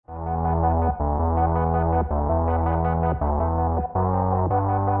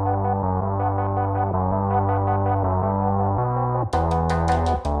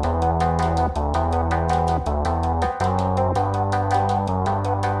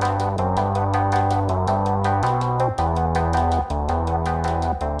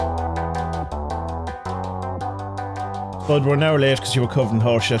Bud, we're an hour late because you were covered in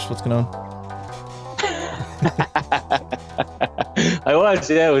horse shit. What's going on?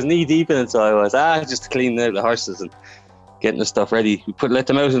 I was knee deep in it, so I was just cleaning out the horses and getting the stuff ready. We let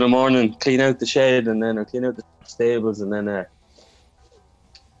them out in the morning, clean out the shed, and then clean out the stables, and then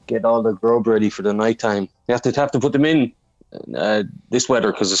get all the grub ready for the night time. You have to put them in this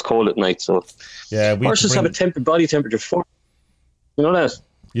weather because it's cold at night. So yeah, horses have a body temperature 40. You know that?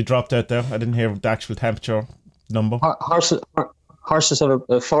 You dropped out there. I didn't hear the actual temperature number. Horses have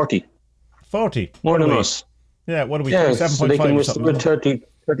a 40. 40? More than us. Yeah, what are we? Yeah, so they can withstand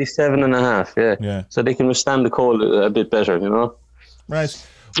 37 and a half. Yeah. So they can withstand the cold a bit better, you know. Right.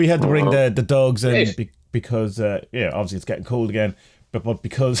 We had to bring the dogs in because obviously it's getting cold again, but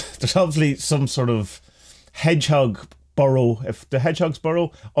because there's obviously some sort of hedgehog burrow. If the hedgehogs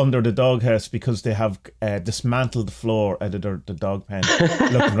burrow under the doghouse because they have dismantled the floor out of the dog pen,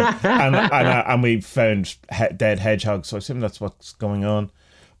 looking for and we found dead hedgehogs. So I assume that's what's going on.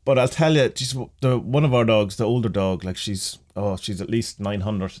 But I'll tell you, one of our dogs, the older dog, like she's at least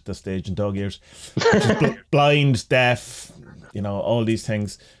 900 at this stage in dog years. She's blind, deaf, all these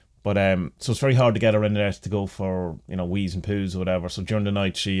things. But so it's very hard to get her in there to go for wheeze and poos or whatever. So during the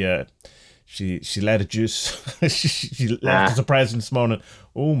night she let a juice. she left as a present this morning.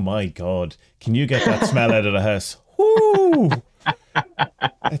 Oh my God! Can you get that smell out of the house? Woo!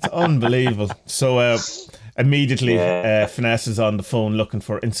 It's unbelievable. So. Immediately, Finesse is on the phone looking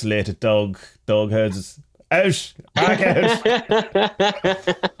for insulated dog houses. Out! Back out!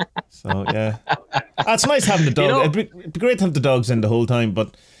 So, yeah. It's nice having the dog. It'd be great to have the dogs in the whole time,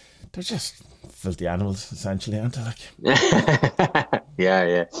 but they're just filthy animals, essentially, aren't they?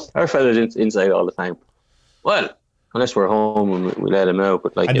 Yeah. Our fella's inside all the time. Well, unless we're home and we let him out.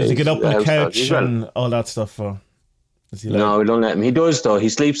 But and does he get up on the couch and all that stuff for... No, we don't let him. He does though. He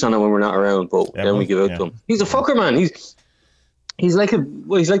sleeps on it when we're not around, but then we give out to him. He's a fucker, man. He's like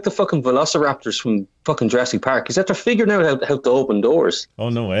the fucking velociraptors from fucking Jurassic Park. He's after figuring out how to open doors. Oh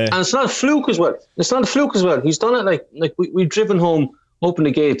no way! And it's not a fluke as well. He's done it like we've driven home, opened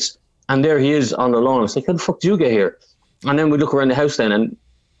the gates, and there he is on the lawn. It's like, how the fuck did you get here? And then we look around the house then, and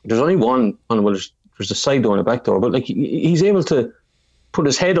there's only one. There's a side door and a back door, but like he's able to put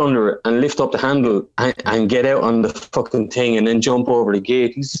his head under it and lift up the handle and get out on the fucking thing and then jump over the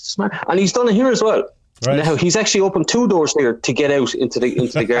gate. He's smart. And he's done it here as well. Right. Now, he's actually opened 2 doors here to get out into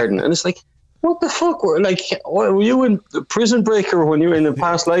the garden. And it's like, what the fuck? Were you in the Prison Breaker when you were in a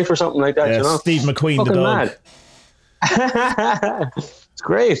past life or something like that? Yeah, Steve McQueen, the dog. Mad. It's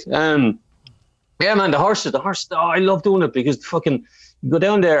great. Yeah, man, the horse, I love doing it because fucking... You go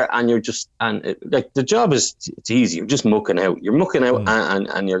down there and you're just the job is it's easy. You're just mucking out. You're mucking out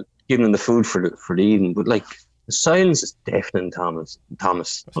and you're giving them the food for the eating. But like the silence is deafening, Thomas.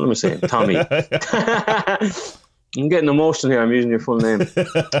 What am I saying? Tommy. I'm getting emotional here. I'm using your full name,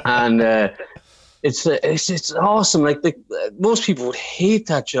 and it's awesome. Like most people would hate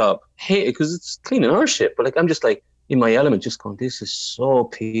that job, hate it because it's cleaning our shit. But like I'm just like in my element, just going. This is so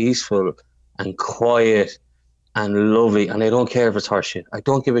peaceful and quiet and lovely, and I don't care if it's horseshit. I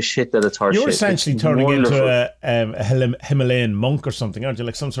don't give a shit that it's horseshit. You're essentially turning into a Himalayan monk or something, aren't you?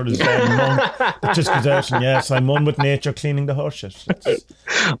 Like some sort of Zen monk that just goes out and I'm one with nature, cleaning the horseshit.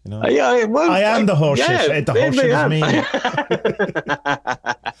 I am the horseshit. The horseshit is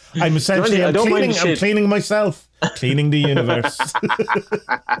me. I'm essentially I'm cleaning myself, cleaning the universe.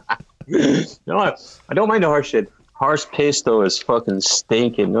 No, I don't mind the horseshit. Horse piss though is fucking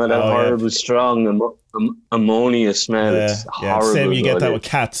stinking. That horrible strong ammonia smell. It's horrible. Same. You get that with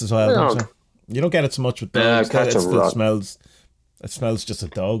cats as well. You don't get it so much with dogs. Cats it smells just a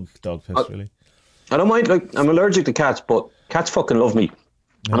dog piss really. I don't mind. Like I'm allergic to cats, but cats fucking love me.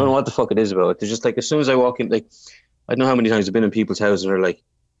 I don't know what the fuck it is about it. They're just like as soon as I walk in, like I don't know how many times I've been in people's houses and they're like,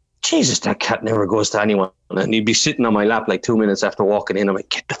 Jesus, that cat never goes to anyone. And he'd be sitting on my lap like 2 minutes after walking in. I'm like,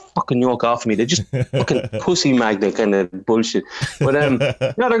 get the fucking yoke off me. They're just fucking pussy magnet kind of bullshit. But they're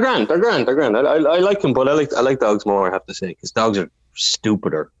grand. I like them, but I like dogs more, I have to say, because dogs are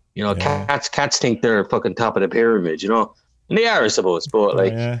stupider. Cats think they're fucking top of the pyramid, And they are, I suppose. But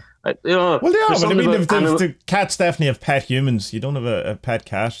like, well, they are. But I mean, the cats definitely have pet humans. You don't have a pet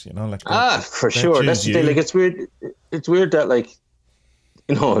cat, like. For sure. That's the thing. Like, it's weird. It's weird that like.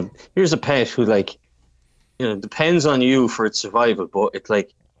 Here's a pet who depends on you for its survival, but it's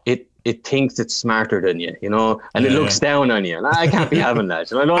like it thinks it's smarter than you, and it looks down on you. And I can't be having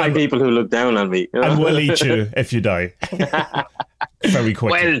that. And I don't like people who look down on me. And will eat you if you die. very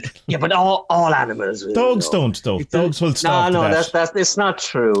quickly. Well, yeah, but all animals will, Dogs don't, though. Dogs will stop. No, that's it's not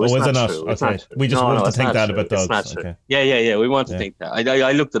true. Oh, it's is it not? true. Okay. It's not true. We just want to think that true. about dogs. It's not true. Okay. Yeah. We want to think that.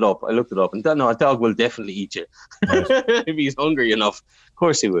 I looked it up. And no, a dog will definitely eat you. Right. If he's hungry enough. Of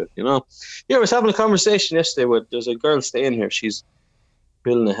course he will, you know. Yeah, I was having a conversation yesterday with, there's a girl staying here. She's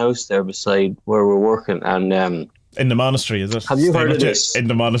building a house there beside where we're working. And in the monastery, is it? Have you heard of this? In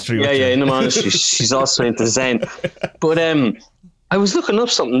the monastery. Yeah, in the monastery. She's also into Zen. But I was looking up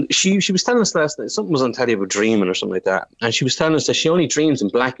something. She was telling us last night, something was on telly about dreaming or something like that. And she was telling us that she only dreams in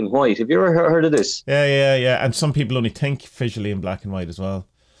black and white. Have you ever heard of this? Yeah. And some people only think visually in black and white as well.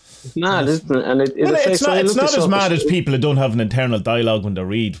 Nah, it's not as mad as people who don't have an internal dialogue when they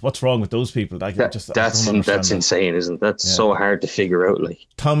read. What's wrong with those people? That's insane, isn't it? That's so hard to figure out. Like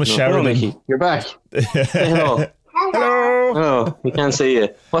Thomas Sheridan. Hello, you're back. Hello. Oh, we can't see you.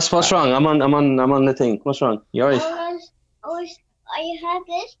 What's wrong? I'm on the thing. What's wrong? You alright? I have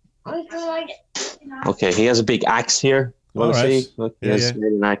this. Okay, he has a big axe here. You want to see? Look, he has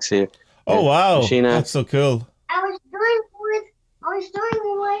an axe here. Oh wow, that's so cool. I was doing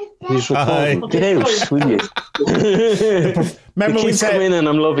with. He's recording. Get out, will you? Remember the kids come in and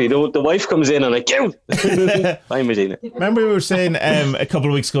I'm lovely. The wife comes in and I get out. Bye, Medina. Remember we were saying a couple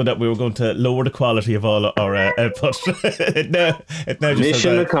of weeks ago that we were going to lower the quality of all our output. it now just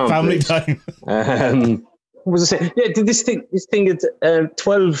mission accomplished. Family time. What was I saying? Yeah, this thing is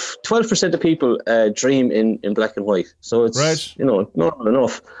 12% of people dream in black and white. So it's normal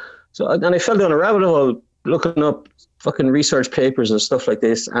enough. So and I fell down a rabbit hole looking up fucking research papers and stuff like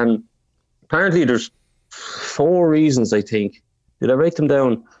this, and apparently there's 4 reasons, I think. Did I write them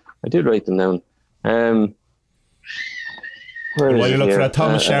down? I did write them down. While you look for that,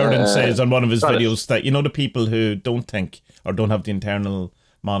 Thomas Sheridan says on one of his videos that, the people who don't think or don't have the internal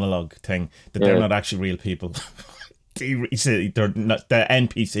monologue thing, that they're not actually real people. He said they're not, the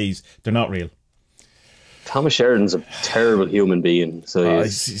NPCs, they're not real. Thomas Sheridan's a terrible human being. So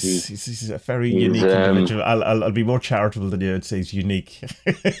he's a very unique individual. I'll be more charitable than you. I'd say he's unique.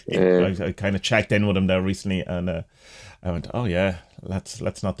 I kind of checked in with him there recently, and I went, "Oh yeah, let's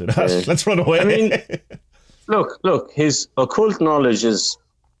not do that. Let's run away." I mean, look, his occult knowledge is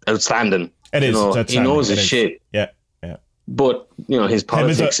outstanding. It is. He knows his shit. Yeah. But his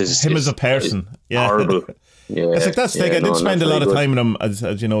politics is as a person. Horrible. Yeah, it's like that's the thing. I did spend a lot of time with him, as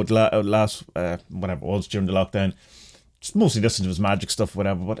you know, last whatever it was during the lockdown. Just mostly listening to his magic stuff,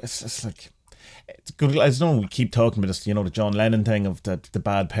 whatever. But it's like, it's good. I know we keep talking about this, the John Lennon thing of the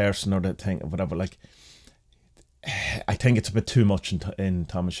bad person or the thing of whatever. Like, I think it's a bit too much in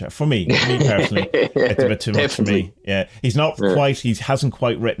Thomas Sheridan. For me personally, it's a bit too much for me. Yeah, he's not quite. He hasn't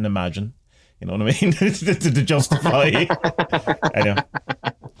quite written Imagine. You know what I mean? to justify. Anyway.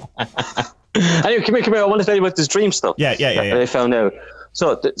 Anyway, come here. I want to tell you about this dream stuff. Yeah. I found out.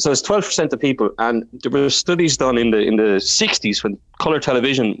 So it's 12% of people, and there were studies done in the 60s when color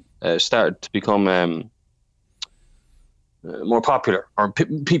television started to become more popular, or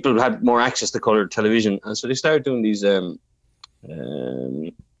people had more access to color television, and so they started doing these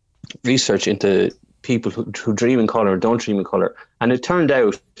research into people who dream in color or don't dream in color, and it turned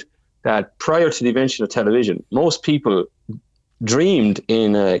out that prior to the invention of television, most people dreamed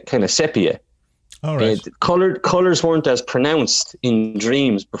in a kind of sepia. All right. Colors weren't as pronounced in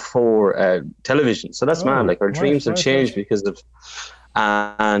dreams before television. So that's mad. Like our dreams have changed because of...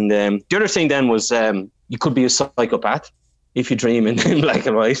 And the other thing then was you could be a psychopath if you dream in black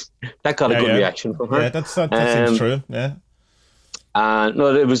and white. That got a good reaction from her. Yeah, that seems true. Yeah.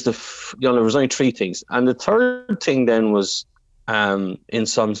 No, it was there was only 3 things. And the third thing then was on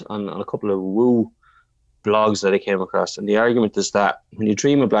a couple of woo blogs that I came across, and the argument is that when you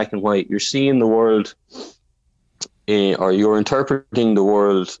dream in black and white, you're seeing the world or you're interpreting the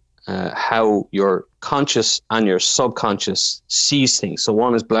world how your conscious and your subconscious sees things. So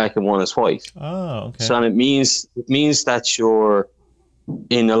one is black and one is white. Oh, okay. So and it means that you're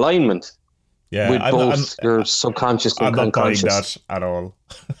in alignment with both your subconscious and unconscious. I'm not buying that at all.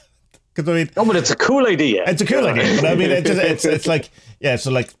 I mean, but it's a cool idea. It's a cool idea, but I mean, it's like, so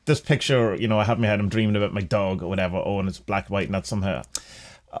like this picture, I have in my head, I'm dreaming about my dog or whatever. Oh, and it's black, white, and that's somehow,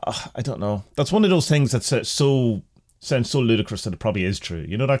 I don't know. That's one of those things that sounds so ludicrous that it probably is true.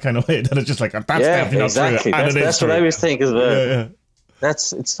 That kind of way that it's just like, that's definitely not true. And that's what I was thinking as well. Yeah.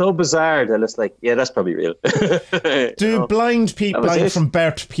 It's so bizarre that it's like, that's probably real. Do blind from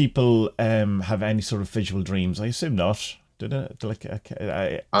birth people have any sort of visual dreams? I assume not. If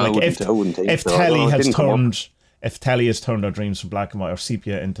telly has turned our dreams from black and white or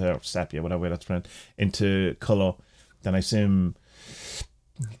sepia, whatever way that's pronounced, into colour, then I assume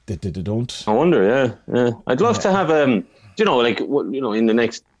they don't. I wonder, yeah. I'd love to have like in the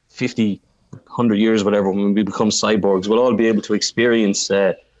next 50, 100 years, whatever, when we become cyborgs, we'll all be able to experience.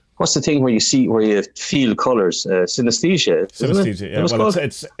 What's the thing where you feel colors? Synesthesia. Synesthesia. Yeah. Well,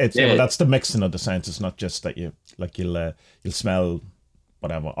 it's well, that's the mixing of the sense. It's not just that you'll smell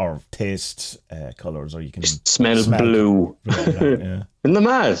whatever or taste colors, or you can smell blue. Yeah. Isn't that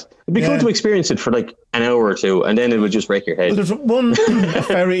mad? It'd be cool to experience it for like an hour or two, and then it would just wreck your head. Well, there's one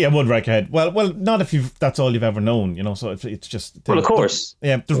it would wreck your head. Well, not if that's all you've ever known, So it's just. Well, of course.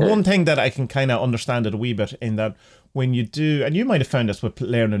 There's one thing that I can kind of understand it a wee bit in that when you do, and you might have found this with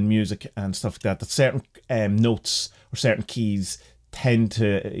learning music and stuff like that certain notes or certain keys tend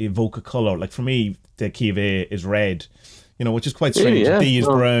to evoke a color. Like for me, the key of A is red. Which is quite strange. Yeah. D is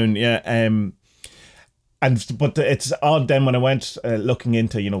brown, but it's odd then when I went looking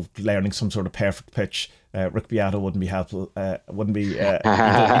into, learning some sort of perfect pitch. Rick Beato wouldn't be helpful. Wouldn't be. He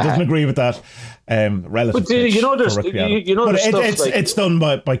doesn't agree with that. Relative. But it's done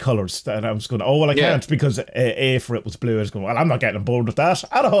by colours. And I was going, I can't because A for it was blue. I was going, well, I'm not getting on board with that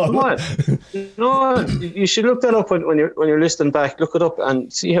at all. You should look that up when you're listening back. Look it up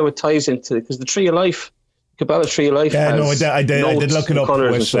and see how it ties into, because the Tree of Life. Kabbalah Tree of Life. Yeah, I did look it up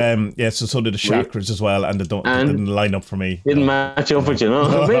with so did the chakras as well, and they didn't line up for me. Didn't match up with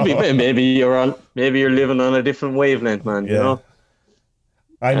maybe you're living on a different wavelength, man.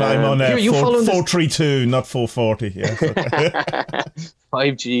 I'm on 432, not 440. Yeah.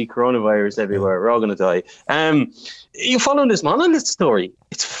 5G coronavirus everywhere. We're all gonna die. You following this monolith story?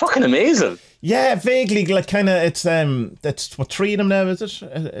 It's fucking amazing. Yeah, vaguely, like kind of. It's what, 3 of them now? Is it?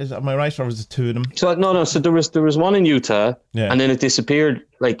 Am I right, or is it 2 of them? So no. So there was one in Utah, and then it disappeared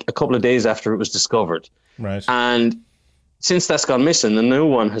like a couple of days after it was discovered. Right. And since that's gone missing, the new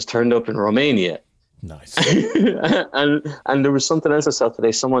one has turned up in Romania. Nice. and there was something else I saw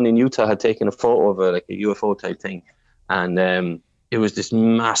today. Someone in Utah had taken a photo of a UFO type thing, and it was this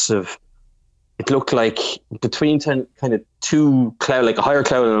massive. It looked like between kind of 2 clouds, like a higher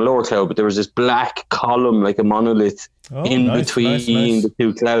cloud and a lower cloud, but there was this black column, like a monolith, between the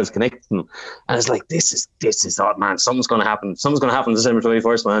 2 clouds connecting them. And it's like, this is odd, man. Something's going to happen. Something's going to happen December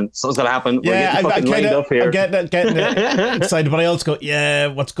 21st, man. Something's going to happen. Yeah, I'm getting excited, but I also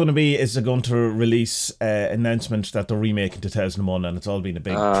go, what's going to be is they're going to release an announcement that they're remaking 2001, and it's all been a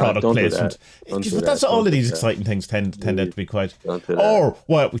big product placement. That's all of these exciting things tend to be quite. Or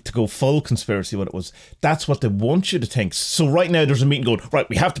to go full conspiracy, what it was. That's what they want you to think. So right now there's a meeting going, right,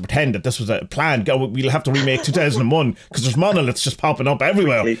 we have to pretend that this was a plan. We'll have to remake 2001 because there's monoliths just popping up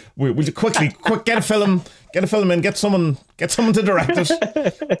everywhere. We'll quick get a film and get someone to direct it.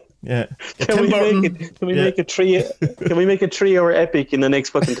 Yeah. Can we make a 3-hour epic in the next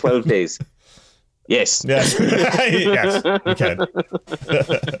fucking 12 days? Yes. Yes. Yes, you can.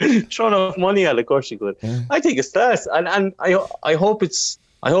 Throw enough money at it, of course you could. Yeah. I think it's that. And I hope it's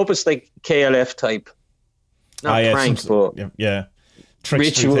like KLF type. Not prank, but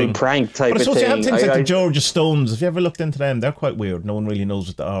ritual thing. Prank type of thing. But I suppose you have things like the Georgia Stones. If you ever looked into them, they're quite weird. No one really knows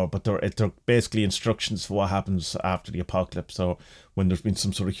what they are, but they're basically instructions for what happens after the apocalypse, or when there's been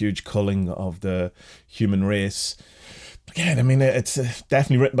some sort of huge culling of the human race. Again, I mean, it's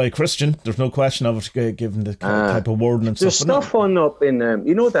definitely written by a Christian. There's no question of it, given the type of wording and stuff. There's stuff on up in,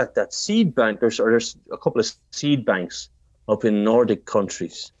 that seed bank. There's a couple of seed banks up in Nordic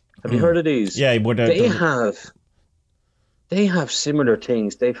countries. Have you heard of these? Yeah, they have similar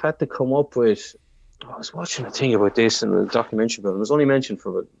things. They've had to come up with. I was watching a thing about this in a documentary, but it was only mentioned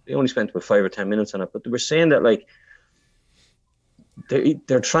they only spent about 5 or 10 minutes on it. But they were saying that like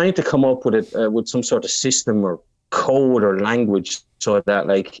they're trying to come up with with some sort of system or code or language, so that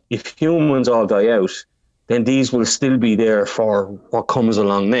like if humans all die out, then these will still be there for what comes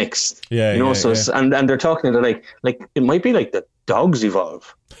along next. And they're talking to like it might be like the dogs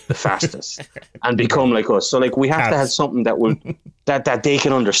evolve the fastest and become like us. So like we have to have something that will that they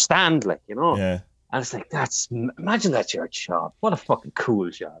can understand, like, Yeah. And it's like, imagine that's your job. What a fucking cool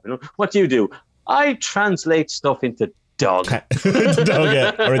job. What do? I translate stuff into dog. Into dog,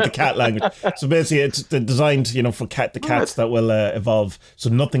 yeah, or into cat language. So basically, it's designed, for the cats that will evolve. So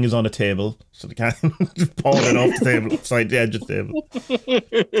nothing is on a table, so they can't pawn it off the table, side the edge of the table.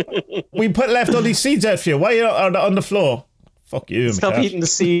 We left all these seeds out for you. Why are they on the floor? Fuck you, Stop eating the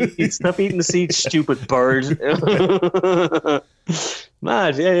seeds. Stop eating the seeds, stupid bird.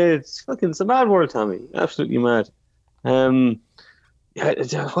 Mad, it's a mad world, Tommy. Absolutely mad. What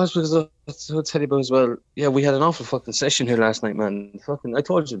was I'll tell you about as well. Yeah, we had an awful fucking session here last night, man. I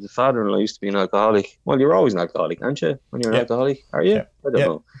told you the father-in-law used to be an alcoholic. Well, you're always an alcoholic, aren't you? When you're an alcoholic, are you? Yeah. I don't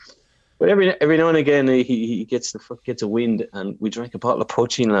know. But every now and again, he gets a wind, and we drank a bottle of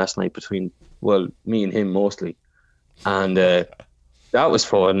poaching last night between me and him mostly. and that was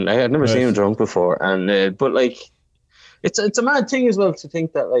fun. I had never seen him drunk before, and but like, it's a mad thing as well to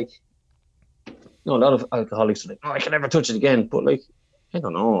think that like, a lot of alcoholics are like, oh, I can never touch it again. But like, I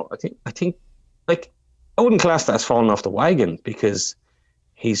don't know. I think like, I wouldn't class that as falling off the wagon because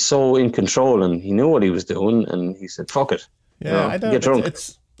he's so in control and he knew what he was doing and he said, fuck it. Yeah, I don't. Get drunk.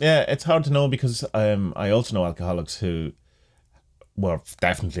 It's hard to know because I also know alcoholics who, well,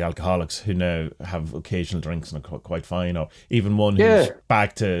 definitely alcoholics who now have occasional drinks and are quite fine, or even one who's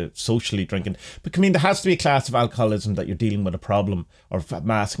back to socially drinking. But I mean, there has to be a class of alcoholism that you're dealing with a problem or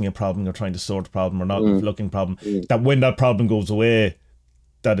masking a problem or trying to sort a problem or not looking problem. That when that problem goes away,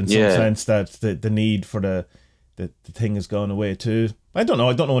 that in some sense that the need for the thing has gone away too. I don't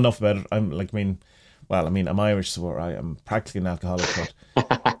know enough about it. I'm Irish, so I am practically an alcoholic,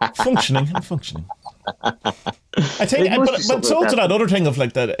 but functioning. I think, but it's also that other thing of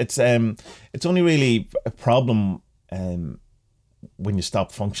like that. It's only really a problem when you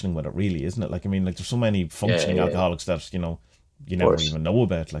stop functioning with it, really, isn't it? Like, I mean, like, there's so many functioning alcoholics that you never even know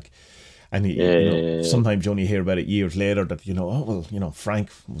about, like. And sometimes you only hear about it years later that, Frank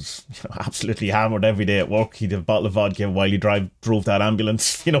was absolutely hammered every day at work. He'd have a bottle of vodka while he drove that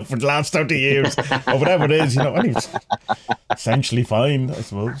ambulance, for the last 30 years or whatever it is, and he was essentially fine, I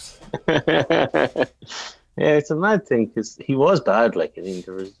suppose. Yeah, it's a mad thing because he was bad. Like, I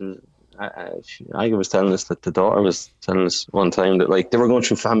mean, I was telling us that the daughter was telling us one time that like they were going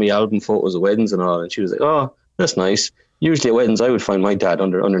through family album photos of weddings and all, and she was like, "Oh, that's nice." Usually at weddings, I would find my dad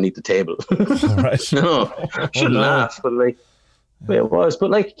underneath the table. Right. No, shouldn't laugh, but like, it was. But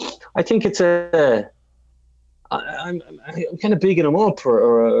like, I think it's I'm kind of bigging him up,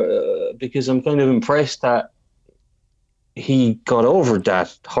 because I'm kind of impressed that he got over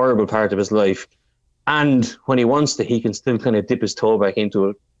that horrible part of his life, and when he wants to, he can still kind of dip his toe back into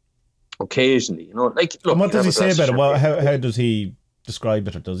it occasionally. Like. Look, and what does he say about it? Well, how does he describe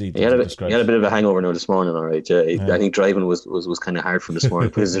it, or does he? He had a bit of a hangover now this morning. All right, I think driving was kind of hard for him this morning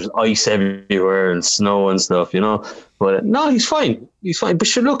because there's ice everywhere and snow and stuff, But no, he's fine. He's fine. But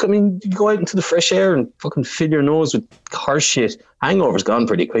sure, look, I mean, you go out into the fresh air and fucking fill your nose with harsh shit. Hangover's gone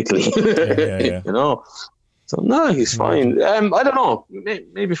pretty quickly, yeah. So no, he's fine. I don't know.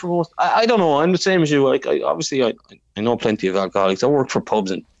 Maybe for most, I don't know. I'm the same as you. Like, I know plenty of alcoholics. I worked for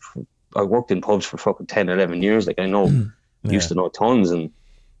pubs and I worked in pubs for fucking 10, 11 years. Like, I know. Used to know tons, and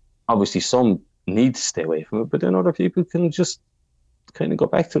obviously some need to stay away from it, but then other people can just kind of go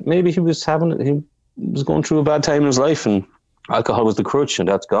back to it. Maybe he was going through a bad time in his life and alcohol was the crutch and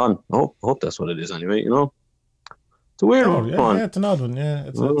that's gone. I hope that's what it is anyway, It's a weird one. Yeah, it's an odd one, yeah.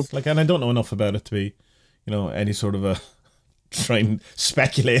 It's like, and I don't know enough about it to be, any sort of a try and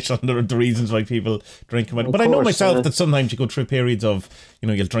speculate on the reasons why people drink. But I know myself that sometimes you go through periods of,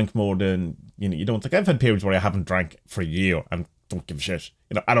 you'll drink more than, you don't. Like, I've had periods where I haven't drank for a year and don't give a shit,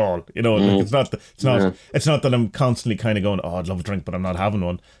 at all. Like, it's not that I'm constantly kind of going, oh, I'd love a drink, but I'm not having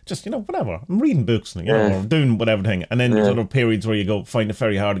one. Just, whatever. I'm reading books, or I'm doing whatever thing. And then there's other periods where you find it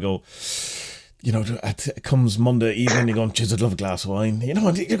very hard to go, it comes Monday evening, you're going, jeez, I'd love a glass of wine.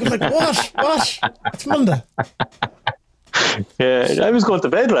 And you're going like, what? It's Monday. Yeah, I was going to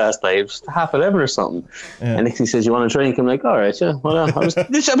bed last night. It was 11:30 or something. Yeah. And he says, "You want a drink?" I'm like, "All right, yeah." Well, I was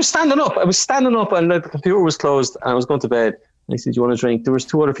standing up. And the computer was closed, and I was going to bed. And he said, "You want a drink?" There was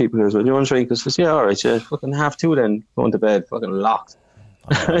two other people here as well. "Do you want a drink?" I said, "Yeah, all right, yeah." Fucking 2:30 then, going to bed, fucking locked.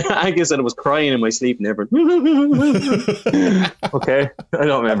 I guess I was crying in my sleep and everything. Okay, I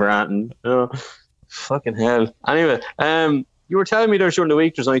don't remember anything. Fucking hell. Anyway, you were telling me there during the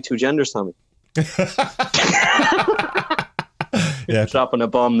week there's only two genders, Tommy. Yeah, dropping a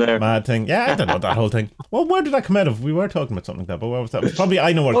bomb there. Mad thing. Yeah, I don't know that whole thing. Well, where did that come out of? We were talking about something like that, but where was that? Probably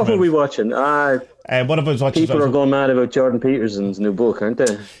I know where. What were we watching? What if I was watching? People are going mad about Jordan Peterson's new book, aren't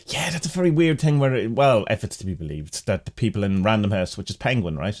they? Yeah, that's a very weird thing. Where, if it's to be believed, that the people in Random House, which is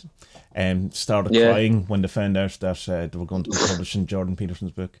Penguin, right, started crying when they found out that they were going to be publishing Jordan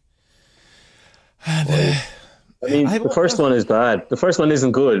Peterson's book. And, I mean, the first one is bad. The first one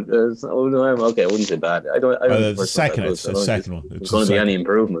isn't good. Okay, I wouldn't say bad. The second one. It's going to be any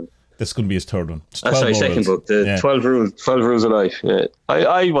improvement. This is going to be his third one. Second book. The 12 rules of life. Yeah,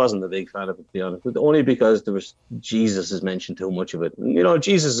 I wasn't a big fan of it, to be honest, but only because Jesus is mentioned too much of it.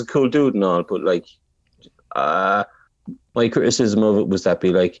 Jesus is a cool dude and all, but like, my criticism of it was that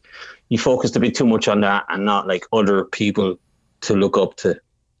you focused a bit too much on that and not like other people to look up to.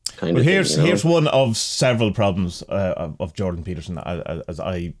 Here's one of several problems of Jordan Peterson as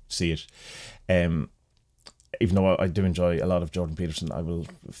I see it. Even though I do enjoy a lot of Jordan Peterson, I will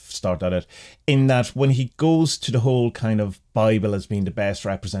start that out. In that when he goes to the whole kind of Bible as being the best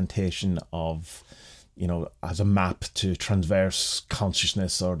representation of, as a map to transverse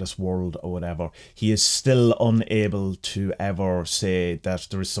consciousness or this world or whatever, he is still unable to ever say that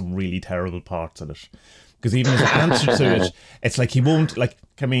there is some really terrible parts of it. Because even his answer to it, it's like he won't,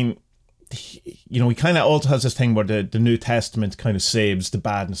 he kind of also has this thing where the New Testament kind of saves the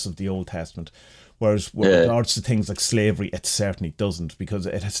badness of the Old Testament. Whereas with regards to things like slavery, it certainly doesn't, because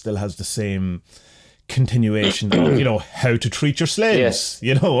it still has the same continuation of, how to treat your slaves,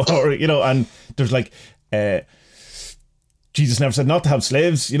 and there's Jesus never said not to have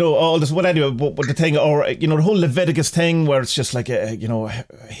slaves, all this, what anyway, but the thing, or, the whole Leviticus thing where it's just like,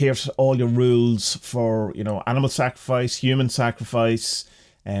 here's all your rules for, animal sacrifice, human sacrifice,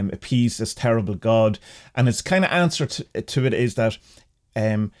 appease this terrible God. And its kind of answer to it is that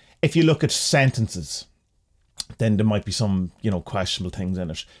if you look at sentences, then there might be some, questionable things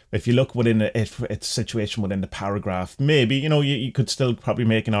in it. If you look within its situation within the paragraph, maybe, you could still probably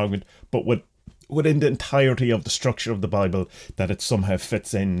make an argument, but within the entirety of the structure of the Bible, that it somehow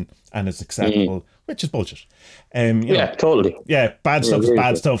fits in and is acceptable, which is bullshit. Totally. Yeah, bad stuff is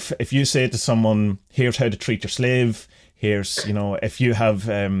bad stuff. If you say to someone, here's how to treat your slave, here's, if you have,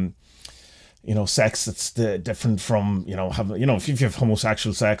 sex that's different from, if you have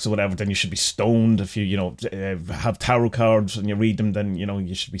homosexual sex or whatever, then you should be stoned. If you, have tarot cards and you read them, then,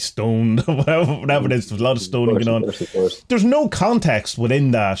 you should be stoned, whatever it is. There's a lot of stoning going on. There's no context within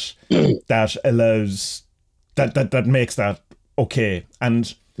that that allows, that makes that okay.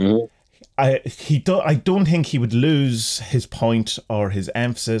 And I don't think he would lose his point or his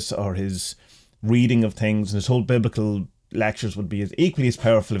emphasis or his reading of things, and his whole biblical lectures would be equally as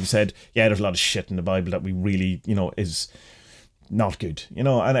powerful if he said, yeah, there's a lot of shit in the Bible that we really, is not good,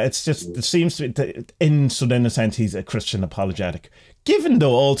 and it's just, it seems to be, in a sense, he's a Christian apologetic, given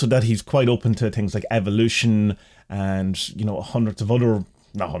though also that he's quite open to things like evolution and, hundreds of other,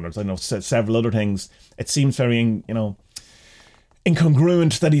 not hundreds, I know several other things. It seems very,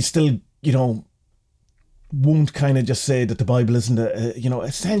 incongruent that he still, won't kind of just say that the Bible isn't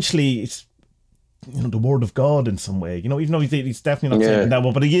essentially it's, the word of God in some way, even though he's definitely not saying that,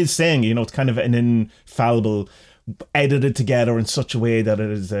 but he is saying, it's kind of an infallible, edited together in such a way that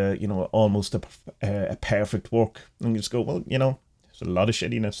it is, almost a perfect work. And you just go, well, there's a lot of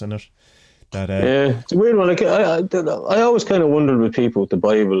shittiness in it. That it's a weird one. Like I always kind of wondered with people with the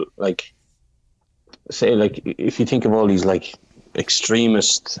Bible, like, say, like, if you think of all these like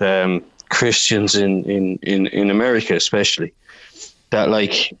extremist Christians in America, especially, that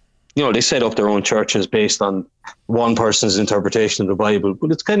like, they set up their own churches based on one person's interpretation of the Bible.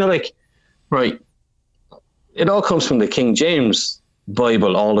 But it's kind of like, right, it all comes from the King James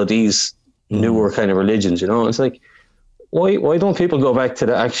Bible, all of these newer kind of religions, It's like, why don't people go back to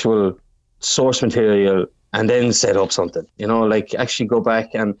the actual source material and then set up something? Like actually go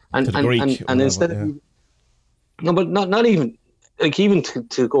back and instead of... No, but not even... Like even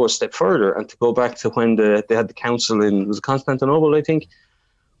to go a step further and to go back to when they had the council in, was it Constantinople, I think,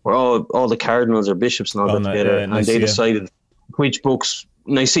 where all the cardinals or bishops and all got together, and they decided which books,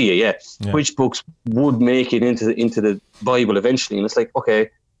 Nicaea, which books would make it into the Bible eventually. And it's like, okay,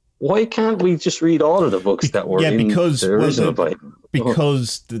 why can't we just read all of the books that were in the original Bible?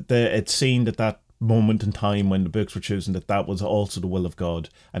 Because it's seen that moment in time when the books were chosen, that was also the will of God,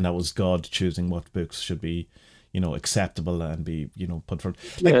 and that was God choosing what books should be, acceptable and be, put for.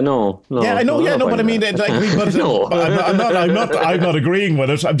 Like, I know. But I mean, I'm not agreeing with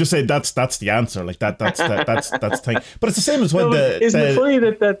it. I'm just saying that's the answer. Like that's the thing. But it's the same as when isn't it funny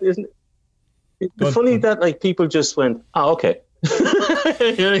that isn't? It's funny that like people just went, okay.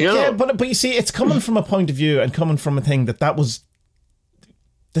 Yeah, but you see, it's coming from a point of view and coming from a thing that was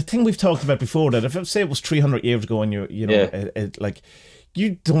the thing we've talked about before. That if say it was 300 years ago, and like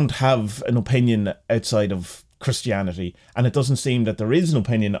you don't have an opinion outside of Christianity, and it doesn't seem that there is an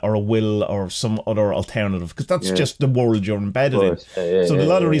opinion or a will or some other alternative, because that's just the world you're embedded in. So a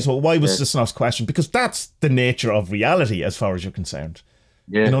lot of reasons why was this not questioned, because that's the nature of reality as far as you're concerned.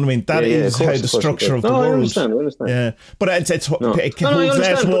 You know what I mean? That is how the structure of the world. I understand. Yeah, but it holds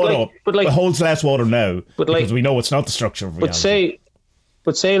less water. It holds less water now, because we know it's not the structure of reality.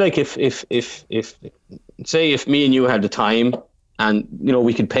 But say like if me and you had the time, and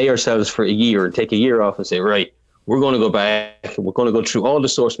we could pay ourselves for a year and take a year off and say, right, we're going to go back, we're going to go through all the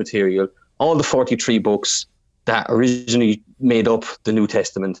source material, all the 43 books that originally made up the New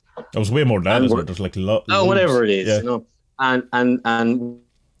Testament. It was way more than that, isn't it? There's like whatever it is, and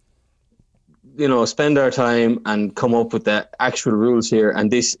spend our time and come up with the actual rules here,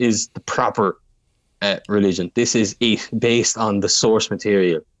 and this is the proper religion. This is it based on the source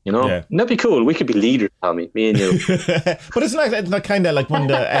material. You know, Yeah. Wouldn't that be cool? We could be leaders, Tommy, me and you. But it's not kind of like when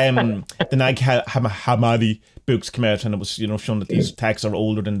the Nag Hammadi books came out, and it was, you know, shown that these texts are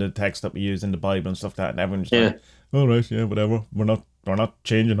older than the texts that we use in the Bible and stuff like that, and everyone's like, all right, yeah, whatever. We're not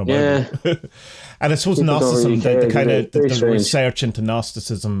changing our Bible. And I suppose People don't Gnosticism, really the kind of Very the strange. research into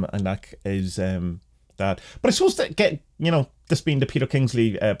Gnosticism, and that is that. But I suppose that this being the Peter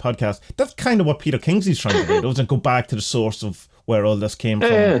Kingsley podcast, that's kind of what Peter Kingsley's trying to do. Doesn't go back to the source of where all this came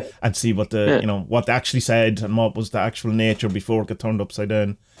from and see what what they actually said and what was the actual nature before it got turned upside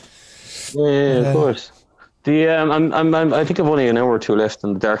down. Yeah, of course. The I think I've only an hour or two left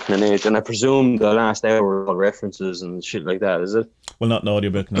in the Darkening Age, and I presume the last hour are references and shit like that. Is it? Well, not an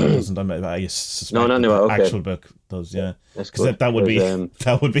audiobook, no, it doesn't. I suspect No, not the okay. actual book does, yeah. That's Because good. that would be Because,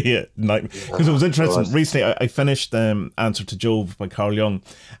 that would be a nightmare. Because it was interesting. God. Recently, I finished Answer to Job by Carl Jung,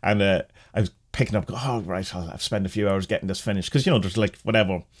 and I was picking up. Oh, right, I'll spend a few hours getting this finished. Because there's like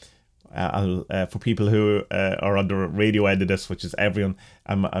whatever. I'll for people who are under radio editors, which is everyone,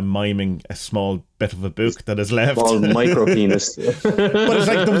 I'm miming a small bit of a book that is left. Small micro penis. But it's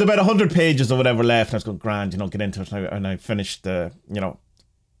like there was about 100 pages or whatever left, and I was going, grand, get into it. And I finished the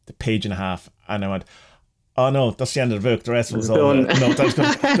page and a half, and I went, oh no, that's the end of the book. The rest was all Done. no. That's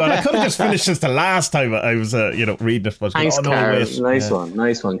good. God, I could have just finished this the last time I was reading it. But Thanks, Carl.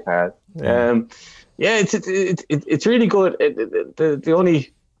 Nice one, Carl. It's really good. The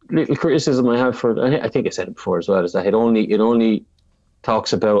only little criticism I have for it, I think I said it before as well, is that it only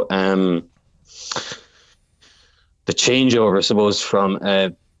talks about the changeover, I suppose, from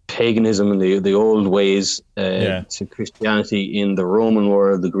paganism and the old ways to Christianity in the Roman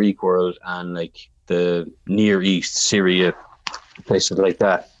world, the Greek world, and like the Near East, Syria, places like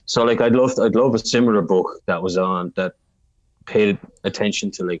that. So like I'd love a similar book that paid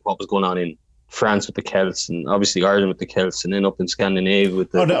attention to like what was going on in France with the Celts, and obviously Ireland with the Celts, and then up in Scandinavia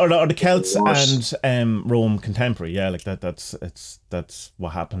with the or the Celts and Rome contemporary. Yeah, like that's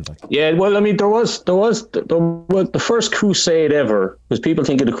what happened. Like. Yeah, well, I mean, there was the first crusade ever, because people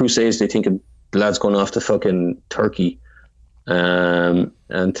think of the Crusades, they think of the lads going off to fucking Turkey and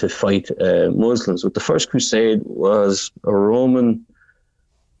to fight Muslims. But the first crusade was a Roman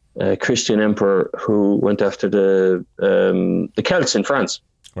Christian emperor who went after the Celts in France.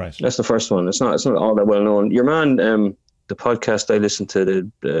 Right. That's the first one. It's not all that well known. Your man, the podcast I listened to,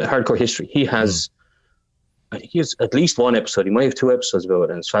 the Hardcore History, he has I think he has at least one episode. He might have 2 episodes about it,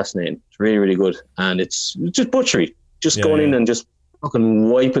 and it's fascinating. It's really, really good. And it's just butchery. Just going in and just fucking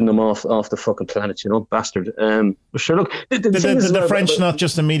wiping them off the fucking planet, bastard. But sure, look. The French not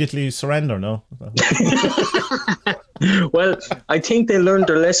just immediately surrender, no? Well, I think they learned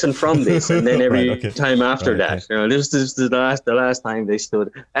their lesson from this, and then every time after that, this is the last time they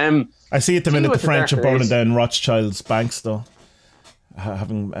stood. I see at the minute the French are burning down Rothschild's banks, though,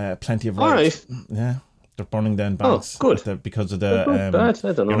 having plenty of riots. All right. Yeah, they're burning down banks. Oh, good. Because of the. Bad.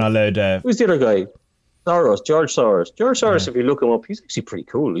 I don't know. You're not allowed. Who's the other guy? George Soros. If you look him up, he's actually pretty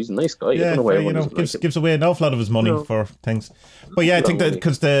cool. He's a nice guy. Yeah, I don't know why gives away an awful lot of his money for things. But yeah, I think that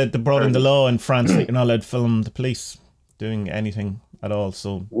because they brought in the law in France that you're not allowed to film the police doing anything at all.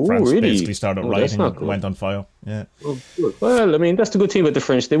 So France basically started rioting and went on fire. Yeah. Oh, good. Well, I mean, that's the good thing about the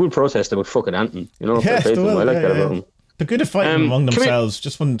French. They will protest about fucking anything. Yes, they will. I like that about them. They're good at fighting among themselves.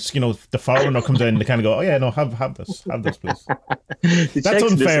 Just when the foreigner comes in, they kind of go, "Oh yeah, no, have this, please." That's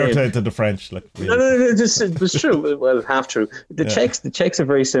unfair to the French. Like, really. No, it's true. Well, half true. The Czechs are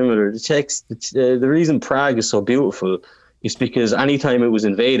very similar. The Czechs, the reason Prague is so beautiful is because anytime it was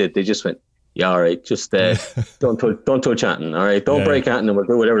invaded, they just went, "Yeah, all right, just don't touch anything. All right, don't break anything, and we'll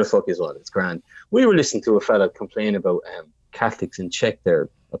do whatever the fuck is what. It's grand." We were listening to a fella complain about Catholics in Czech. There,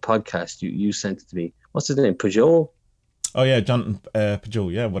 a podcast you sent it to me. What's his name? Peugeot. Oh yeah, Jonathan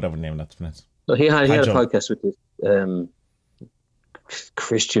Peugeot, yeah, whatever name that's pronounced. So he had a podcast with this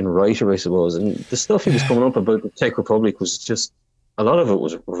Christian writer, I suppose, and the stuff he was coming up about the Czech Republic was just, a lot of it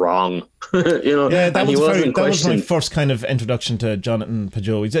was wrong. Yeah, that was my first kind of introduction to Jonathan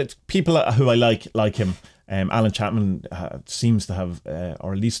Peugeot. He's people who I like him. Alan Chapman seems to have,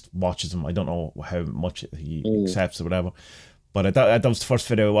 or at least watches him. I don't know how much he accepts or whatever. But that was the first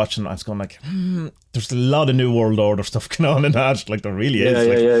video I watched, and I was going like, there's a lot of New World Order stuff going on in that. Like, there really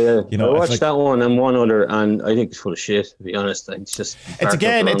is. Yeah. I watched that one and one other, and I think it's full of shit, to be honest.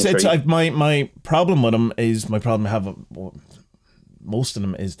 My problem with him is my problem I have most of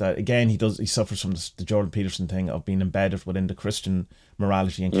them is that, again, he suffers from the Jordan Peterson thing of being embedded within the Christian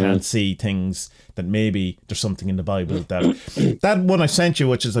morality and can't see things that maybe there's something in the Bible that one I sent you,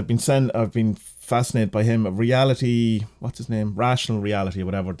 which is I've been fascinated by him, reality, what's his name, rational reality or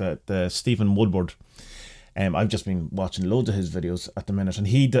whatever, the Stephen Woodward. I've just been watching loads of his videos at the minute, and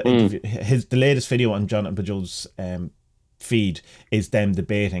the latest video on Jonathan Pageau's feed is them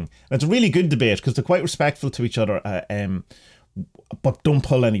debating. And it's a really good debate because they're quite respectful to each other, but don't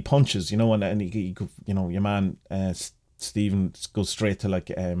pull any punches, and he your man Stephen goes straight to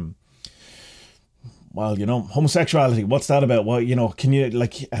like homosexuality, what's that about? Well, can you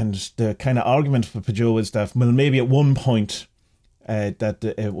and the kind of argument for Pageau is that, well, maybe at one point that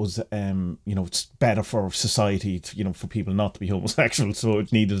it was it's better for society to, for people not to be homosexual, so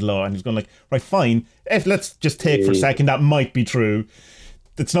it needed a law. And he's going like, right, fine, if let's just take for a second that might be true.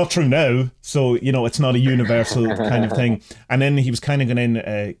 It's not true now, so it's not a universal kind of thing. And then he was kind of going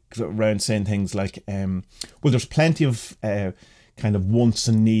in around saying things like, well, there's plenty of kind of wants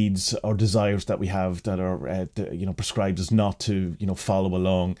and needs or desires that we have that are prescribed as not to follow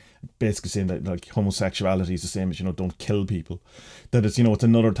along. Basically saying that like homosexuality is the same as don't kill people. That it's it's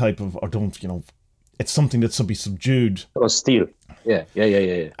another type of, or don't it's something that should be subdued. Or steal. Yeah.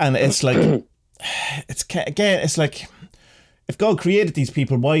 And it's like it's like, if God created these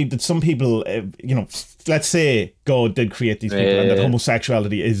people, why did some people, let's say God did create these people and that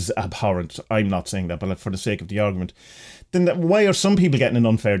homosexuality is abhorrent. I'm not saying that, but for the sake of the argument, then why are some people getting an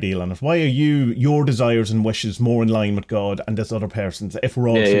unfair deal on it? Why are your desires and wishes more in line with God and this other person's, if we're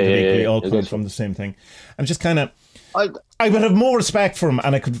all all come from the same thing? And just kind of, I would have more respect for him,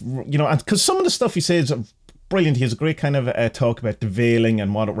 and I could, because some of the stuff he says are brilliant. He has a great kind of talk about the veiling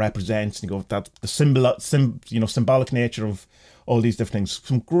and what it represents, and you go, that the symbolic nature of all these different things.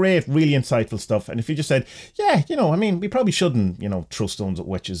 Some great, really insightful stuff. And if you just said, we probably shouldn't, throw stones at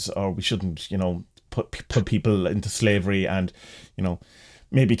witches, or we shouldn't, put people into slavery, and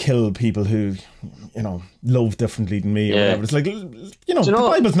maybe kill people who love differently than me or whatever. It's like, the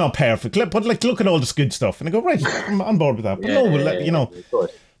Bible's not perfect, but like, look at all this good stuff, and I go, right, I'm on board with that.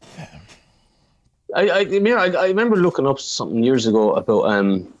 But I remember looking up something years ago about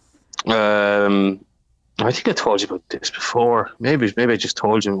I think I told you about this before. Maybe I just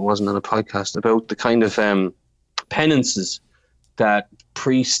told you, it wasn't on a podcast, about the kind of penances that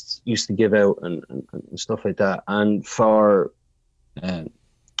priests used to give out and stuff like that. And for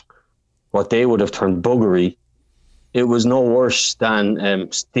what they would have termed buggery, it was no worse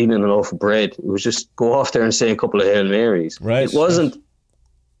than stealing a loaf of bread. It was just go off there and say a couple of Hail Marys. Right. It wasn't.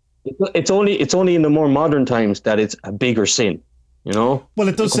 It's only in the more modern times that it's a bigger sin. Well,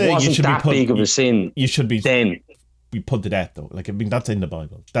 it does say you should be put, big of a sin. You should be then be put to death, though. Like, I mean, that's in the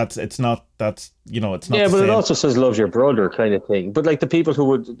Bible. It's not. It's not. Yeah, but it also says love your brother, kind of thing. But like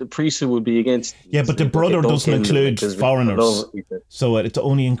the priests who would be against. Yeah, but the brother doesn't include foreigners. So it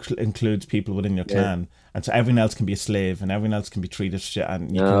only includes people within your clan, and so everyone else can be a slave, and everyone else can be treated shit.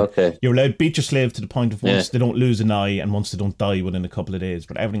 And you're allowed to beat your slave to the point of once they don't lose an eye and once they don't die within a couple of days,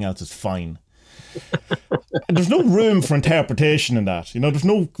 but everything else is fine. There's no room for interpretation in that. There's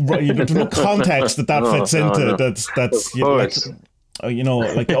no context that fits into.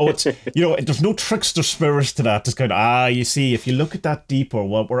 There's no trickster spirit to that. Just kind you see, if you look at that deeper,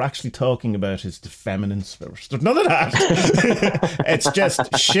 what we're actually talking about is the feminine spirit. There's none of that. It's just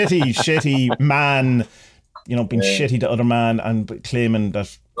shitty man, being shitty to other man and claiming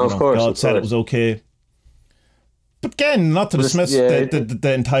that God said it was okay. But again, not to dismiss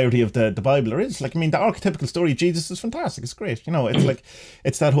the entirety of the Bible. There is, the archetypical story of Jesus is fantastic. It's great. It's like,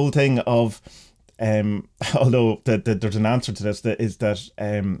 it's that whole thing of, although there's an answer to this, that is that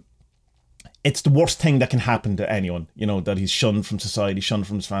it's the worst thing that can happen to anyone. That he's shunned from society, shunned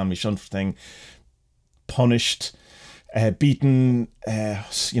from his family, shunned from thing, punished, beaten,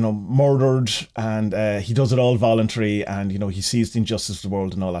 murdered, and he does it all voluntary, and he sees the injustice of the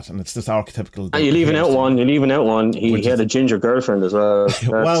world and all that, and it's this archetypical. You're leaving out one. He had a ginger girlfriend as well. That's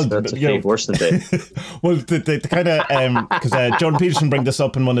worse than that. Well, the kind of because Jordan Peterson bring this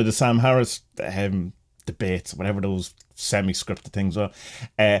up in one of the Sam Harris debates, whatever those semi-scripted things are.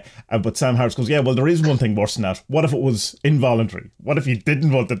 But Sam Harris goes, well, there is one thing worse than that. What if it was involuntary? What if you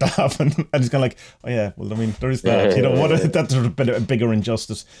didn't want it to happen? And he's kind of like, there is that. That's a bit of a bigger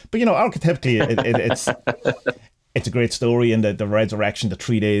injustice. But, archetypically, it's a great story, and the resurrection, the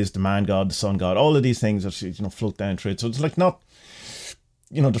 3 days, the man God, the son God, all of these things that, float down through it. So it's like not,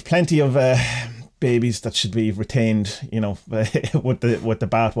 there's plenty of babies that should be retained, with the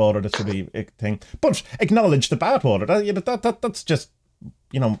bathwater. That should be a thing. But acknowledge the bathwater. That's just,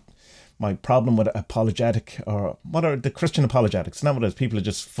 my problem with apologetic, or what are the Christian apologetics? Not what it is. People are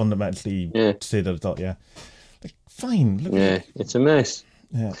just fundamentally say that it's all, like, fine. Look, it's a mess.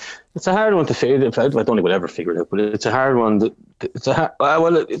 Yeah, it's a hard one to figure. I don't think we'll ever figure it out, but it's a hard one. It's a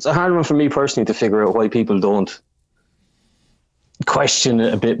hard one for me personally to figure out why people don't question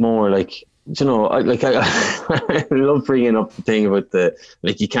it a bit more. Like, you know, I love bringing up the thing about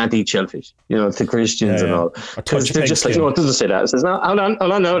you can't eat shellfish, you know, to Christians and all. Because they're just like, no, it doesn't say that. It says, no, hold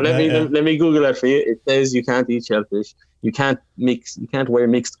on, no, let me Google that for you. It says you can't eat shellfish. You can't wear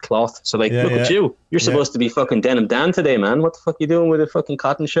mixed cloth. So look at you. You're supposed to be fucking Denim Dan today, man. What the fuck are you doing with a fucking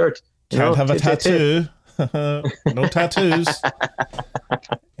cotton shirt? Can't have a tattoo. No tattoos.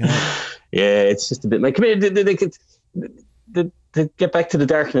 Yeah, it's just a bit. Like, come here, to get back to the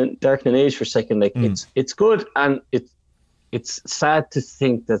darkening age for a second, like it's good, and it's sad to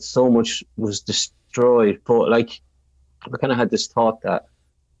think that so much was destroyed. But like, I kind of had this thought that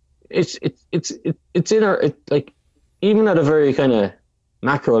it's in our like, even at a very kind of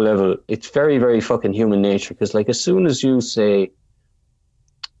macro level, it's very, very fucking human nature. Because like, as soon as you say,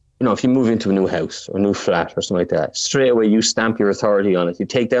 you know, if you move into a new house or a new flat or something like that, straight away you stamp your authority on it. You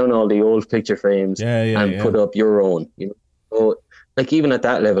take down all the old picture frames and put up your own. You know, so like, even at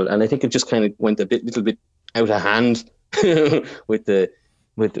that level, and I think it just kind of went little bit out of hand with the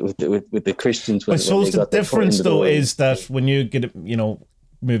Christians. I suppose the difference though is that when you get, you know,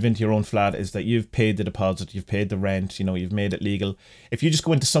 move into your own flat, is that you've paid the deposit, you've paid the rent, you know, you've made it legal. If you just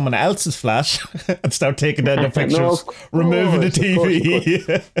go into someone else's flat and start taking down the pictures, removing the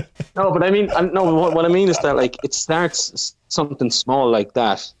TV. No, but I mean, what I mean is that, like, it starts something small like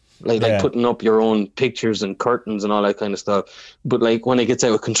that, like putting up your own pictures and curtains and all that kind of stuff. But like, when it gets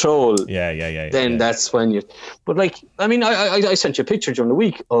out of control, then that's when you. But like, I mean, I sent you a picture during the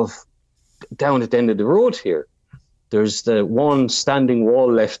week of down at the end of the road here. There's the one standing wall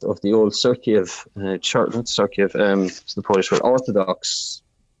left of the old Cirkiev church, not Cirkiev, it's the Polish word, Orthodox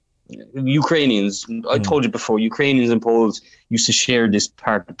Ukrainians. I told you before, Ukrainians and Poles used to share this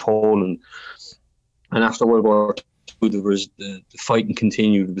part of Poland. And after World War II, there was the fighting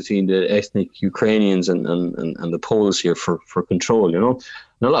continued between the ethnic Ukrainians and the Poles here for control, you know.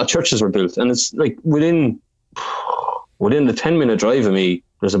 And a lot of churches were built. And it's like within the 10-minute drive of me,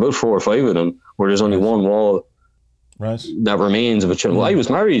 there's about 4 or 5 of them where there's only one wall. Right. That remains of a church. Well, I was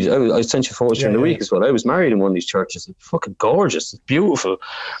married. I sent you photos during the week as well. I was married in one of these churches. It's fucking gorgeous. It's beautiful.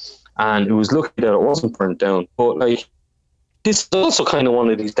 And it was lucky that it wasn't burnt down. But like, this is also kind of one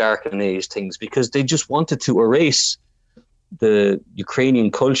of these darkening age things, because they just wanted to erase the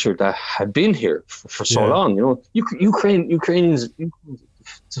Ukrainian culture that had been here for so long. You know, Ukrainians.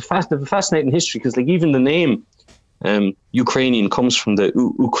 It's a fascinating history, because like, even the name Ukrainian comes from the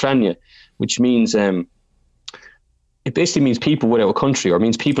Ukraina, which means it basically means people without a country, or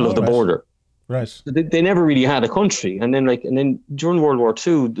means people of the border. Right. So they never really had a country. And then during World War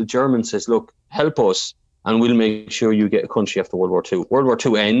II, the Germans says, look, help us and we'll make sure you get a country after World War II. World War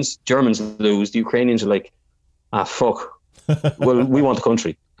II ends, Germans lose, the Ukrainians are like, fuck. Well, we want a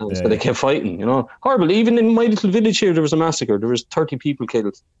country. And so they kept fighting, you know. Horrible. Even in my little village here, there was a massacre. There was 30 people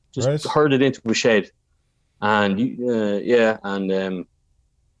killed. Just herded into a shed. And it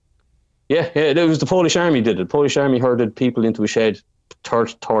was the Polish army did it. The Polish army herded people into a shed,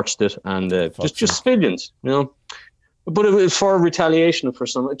 torched it, and just civilians, you know. But it was for retaliation for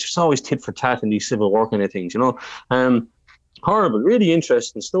some. It's just always tit for tat in these civil war kind of things, you know. Horrible, really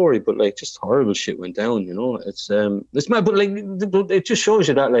interesting story, but like, just horrible shit went down, you know. It's mad, but like, it just shows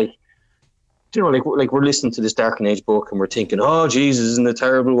you that, like, you know, like we're listening to this Dark Age book and we're thinking, oh Jesus, isn't it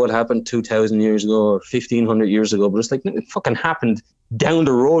terrible what happened 2,000 years ago or 1,500 years ago? But it's like, it fucking happened down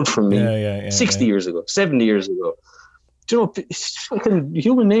the road from me 60 years ago, 70 years ago. Do you know, it's fucking,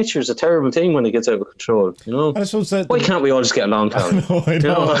 human nature is a terrible thing when it gets out of control, you know. I suppose that, why can't we all just get along, Tom? I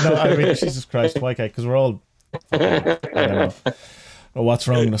know. I mean, Jesus Christ, why can't? Because we're all, I don't know what's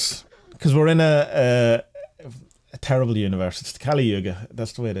wrong with us. Because we're in a terrible universe. It's the Kali Yuga.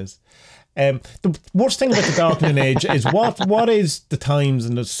 That's the way it is. The worst thing about the darkening age is what is the times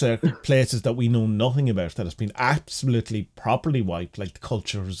and the places that we know nothing about, that has been absolutely properly wiped, like the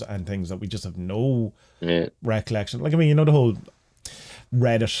cultures and things that we just have no recollection. Like, I mean, you know, the whole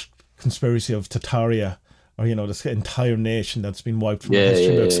Reddit conspiracy of Tataria, or, you know, this entire nation that's been wiped from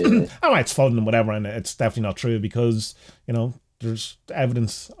history books. Oh, it's fun and whatever, and it's definitely not true, because, you know, there's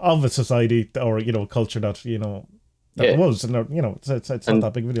evidence of a society or, you know, culture that, you know, that was, and you know, it's not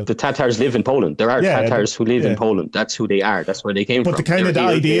that big of a deal. The Tatars live in Poland. There are Tatars who live in Poland. That's who they are. That's where they came from. But the kind of the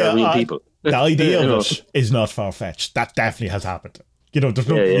idea, people. The idea of it is not far fetched. That definitely has happened. There's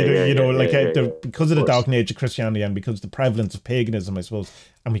no, because of the dark age of Christianity and because of the prevalence of paganism, I suppose,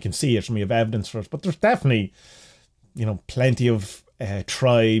 and we can see it and we have evidence for it. But there's definitely, plenty of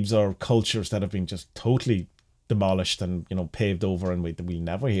tribes or cultures that have been just totally demolished and paved over, and we'll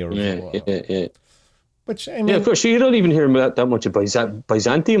never hear of. Yeah. Which I mean, of course, you don't even hear about that much of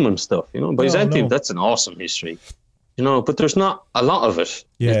Byzantium and stuff. Byzantium, no. That's an awesome history. But there's not a lot of it.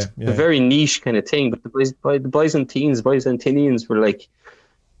 It's a very niche kind of thing. But the Byzantinians were like,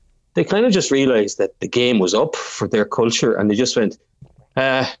 they kind of just realized that the game was up for their culture, and they just went,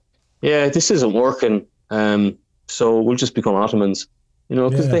 this isn't working. So we'll just become Ottomans.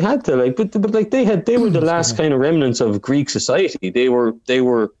 Because they had to they were the last kind of remnants of Greek society. They were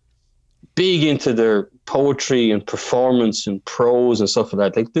big into their poetry and performance and prose and stuff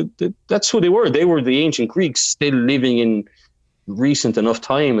like that. That's who they were. They were the ancient Greeks still living in recent enough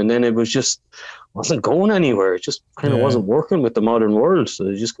time, and then it wasn't going anywhere. It just kind of wasn't working with the modern world. So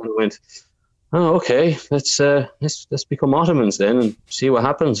they just kind of went, oh, okay, let's become Ottomans then and see what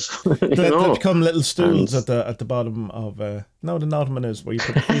happens. They become little stools at the bottom of no, the Ottoman is where you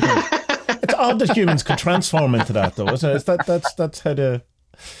put the feet on. It's odd that humans could transform into that, though, isn't it? That's how the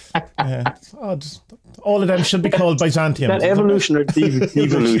all of them should be called Byzantium. That evolution or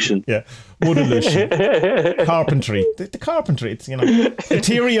devolution. Yeah, wood-evolution. Carpentry. The carpentry. It's the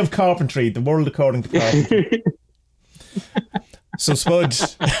theory of carpentry. The world according to carpentry. So Spud,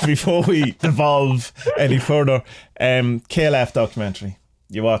 before we devolve any further, KLF documentary.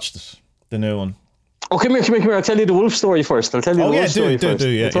 You watched it, the new one. Oh, come here. I'll tell you the wolf story first. Yeah.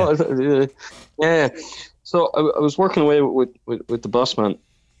 So I was working away with the boss man,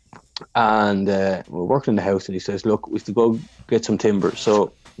 and we're working in the house, and he says, look, we have to go get some timber.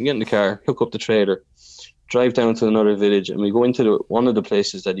 So we get in the car, hook up the trailer, drive down to another village, and we go into one of the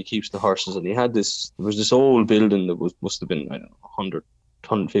places that he keeps the horses. And there was this old building that must have been, I don't know, 100,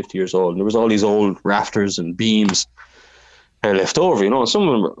 150 years old. And there was all these old rafters and beams left over, and some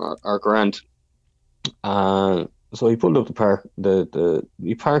of them are grand. So he pulled up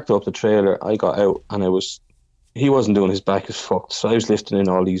he parked up the trailer. I got out, and he wasn't doing his back as fucked. So I was lifting in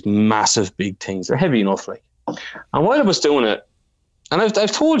all these massive big things. They're heavy enough, like. And while I was doing it, and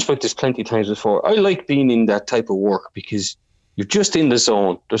I've told you about this plenty of times before, I like being in that type of work because you're just in the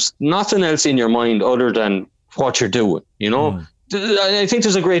zone. There's nothing else in your mind other than what you're doing, I think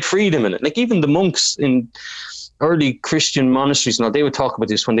there's a great freedom in it. Like even the monks in early Christian monasteries, they would talk about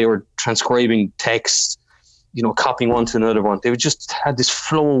this when they were transcribing texts, copying one to another one. They would just had this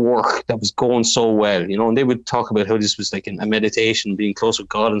flow of work that was going so well, and they would talk about how this was like a meditation, being close with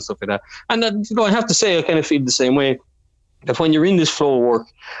God and stuff like that. And I have to say, I kind of feel the same way. That when you're in this flow of work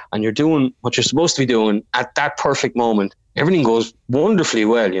and you're doing what you're supposed to be doing at that perfect moment, everything goes wonderfully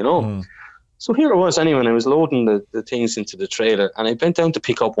well, So here I was anyway, and I was loading the things into the trailer, and I bent down to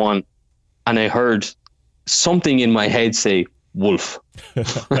pick up one, and I heard something in my head say, wolf. And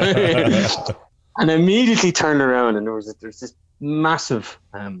I immediately turned around, and there's this massive,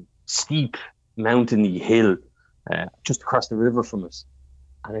 steep, mountainy hill just across the river from us.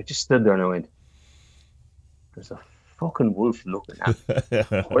 And I just stood there and I went, there's a fucking wolf looking at me.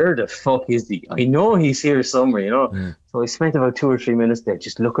 Where the fuck is he? I know he's here somewhere, So I spent about 2 or 3 minutes there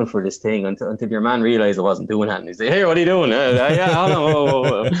just looking for this thing until your man realised I wasn't doing that. And he said, hey, what are you doing?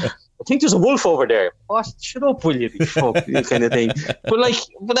 I think there's a wolf over there. What? Shut up, will you? Be fucked, kind of thing.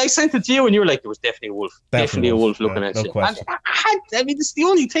 But I sent it to you, and you were like, there was definitely a wolf. Definitely a wolf looking at you. And I mean, it's the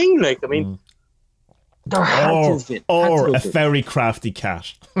only thing. There had to have been. Or a very crafty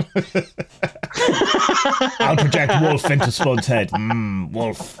cat. I'll project wolf into Spud's head.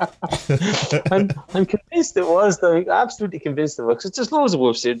 Wolf. I'm convinced it was, though. I'm absolutely convinced it was. Because there's loads of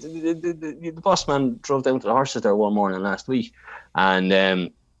wolves here. The boss man drove down to the horses there one morning last week.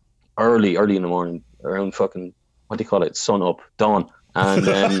 And early in the morning, around fucking, what do you call it? Sun up, dawn. And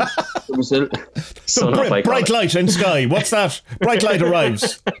there was a sun up, bright light in sky. What's that? Bright light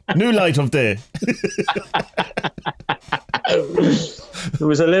arrives. New light of day. There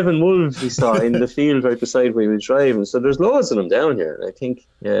was 11 wolves we saw in the field right beside where we were driving. So there's loads of them down here. I think,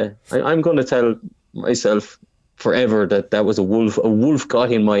 I'm going to tell myself forever that was a wolf. A wolf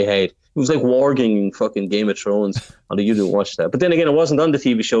got in my head. It was like warging in fucking Game of Thrones. Although you didn't watch that. But then again, it wasn't on the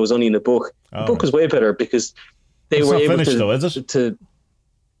TV show. It was only in the book. The book was way better because they were able finished, though, is it?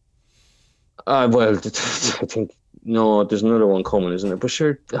 I think no. There's another one coming, isn't there? But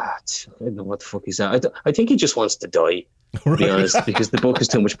sure, I don't know what the fuck is that. I think he just wants to die, to be honest, because the book has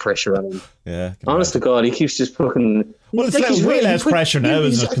too much pressure on him. Yeah. Honest to God, he keeps just fucking. Well, it's like way less pressure now,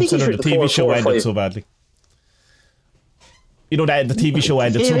 isn't it? Considering the TV show ended so badly. The TV show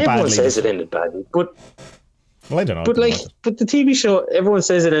ended so badly. Everyone says it ended badly, but Well, I don't know. But but the TV show, everyone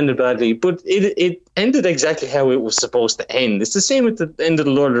says it ended badly, but it ended exactly how it was supposed to end. It's the same with the end of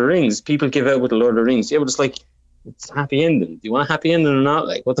the Lord of the Rings. People give out with the Lord of the Rings. Yeah, but it's like, it's a happy ending. Do you want a happy ending or not?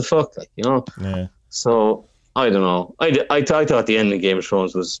 Like, what the fuck? Like, you know? Yeah. So, I don't know. I thought the end of Game of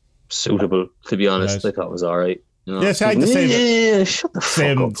Thrones was suitable, to be honest. Right. I thought it was all right. You know? Yes, I had to say yeah, shut the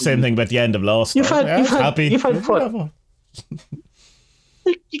fuck up. Same thing about the end of Lost. You've had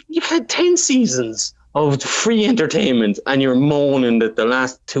You've had 10 seasons of free entertainment, and you're moaning that the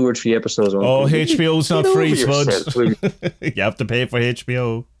last 2 or 3 episodes are. Oh, HBO's not free, yourself, Spud. You have to pay for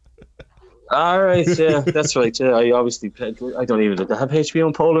HBO. All right, yeah, that's right. Yeah, I obviously I don't even have HBO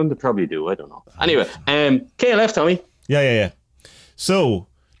in Poland. They probably do. I don't know. Anyway, KLF, Tommy. Yeah. So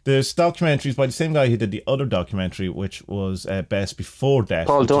there's documentaries by the same guy who did the other documentary, which was Best Before Death.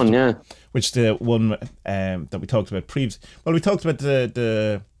 Paul Dunn, yeah. Which the one that we talked about previously. Well, we talked about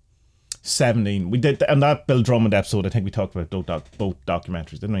the 17. We did on that Bill Drummond episode. I think we talked about both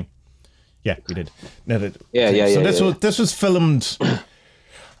documentaries, didn't we? Yeah, we did. So this was filmed.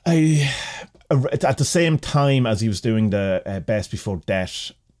 At the same time as he was doing the Best Before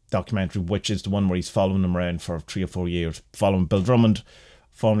Death documentary, which is the one where he's following him around for 3 or 4 years, following Bill Drummond,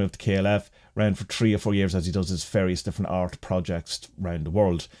 following up the KLF, around for 3 or 4 years as he does his various different art projects around the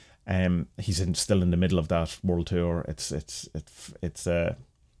world. He's still in the middle of that world tour. It's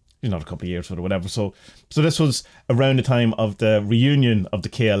not a couple of years or whatever. So this was around the time of the reunion of the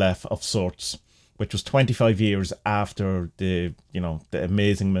KLF of sorts, which was 25 years after the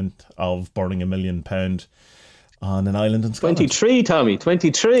amazement of burning £1 million on an island in Scotland. 23, Tommy,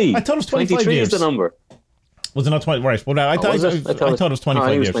 23. I thought it was 25 23 years. is the number. Was it not 20? Right. Well, I thought it was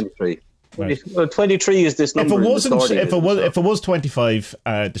 25 years. 23. Right. Well, 23 is this number. If it was 25,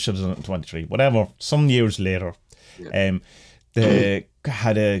 they should have done it in 23. Whatever. Some years later, they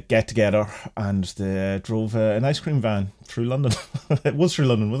had a get together and they drove an ice cream van through London. It was through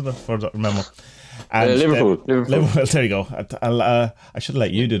London, wasn't it? For I remember. And Liverpool. There you go. I should have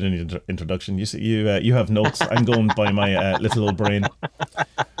let you do the introduction. You have notes. I'm going by my little old brain.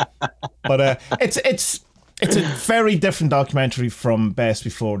 But it's a very different documentary from Best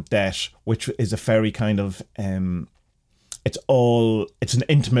Before Death, which is a very kind of it's an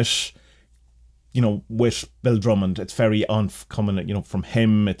intimate, with Bill Drummond. It's very coming, from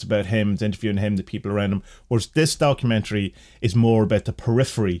him. It's about him. It's interviewing him, the people around him. Whereas this documentary is more about the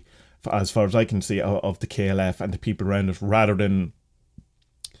periphery, as far as I can see, of the KLF and the people around it, rather than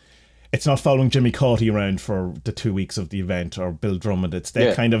it's not following Jimmy Cauty around for the 2 weeks of the event or Bill Drummond. It's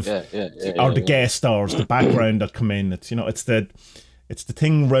the guest stars, the background that come in. It's the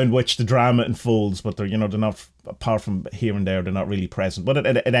thing around which the drama unfolds, but they're not, apart from here and there, they're not really present. But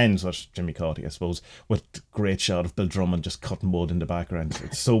it ends with Jimmy Cauty, I suppose, with the great shot of Bill Drummond just cutting wood in the background.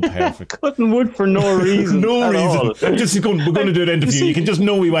 It's so perfect. Cutting wood for no reason. No reason. We're going to do an interview. You can just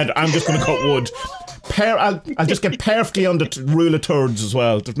know I'm just going to cut wood. I'll just get perfectly on the rule of thirds as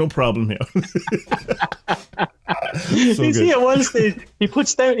well. There's no problem here. You see, at one stage, he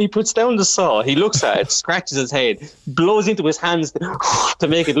puts down the saw. He looks at it, scratches his head, blows into his hands to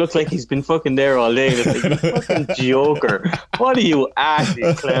make it look like he's been fucking there all day. It's like, you fucking joker. What are you at,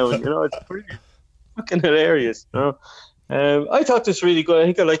 you clown? It's pretty fucking hilarious. I thought this was really good. I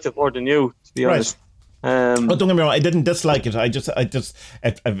think I liked it more than you, to be honest. But don't get me wrong, I didn't dislike it.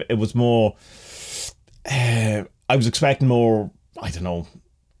 It was more. I was expecting more. I don't know,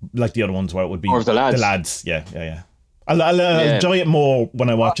 like the other ones where it would be more of the lads. The lads, yeah. I'll enjoy it more when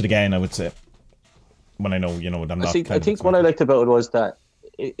I watch it again. I would say when I know, what I'm not. I think what I liked about it was that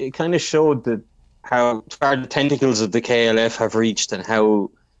it kind of showed how far the tentacles of the KLF have reached and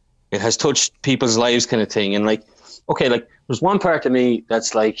how it has touched people's lives, kind of thing. And there's one part of me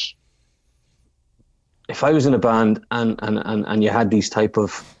that's like, if I was in a band and you had these type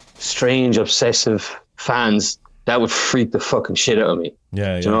of strange, obsessive fans, that would freak the fucking shit out of me.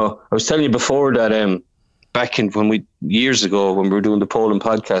 Yeah. I was telling you before that back years ago when we were doing the Poland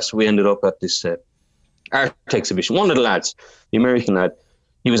podcast, we ended up at this art exhibition. One of the lads, the American lad,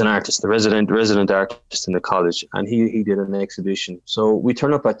 he was an artist, the resident artist in the college, and he did an exhibition. So we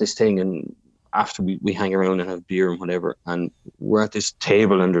turn up at this thing, and after we hang around and have beer and whatever, and we're at this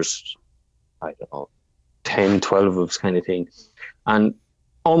table, and there's, I don't know, 10, 12 of us kind of thing. And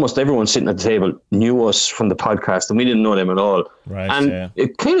almost everyone sitting at the table knew us from the podcast, and we didn't know them at all. Right, and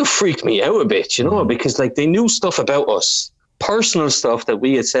it kind of freaked me out a bit, because they knew stuff about us, personal stuff that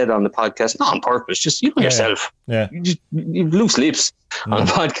we had said on the podcast, not on purpose, just yourself. Yeah. You loose lips on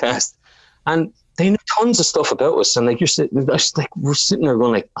the podcast, and they knew tons of stuff about us. And we're sitting there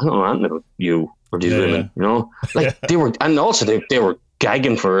going like, I don't know anything about you or these women, They were, and also they were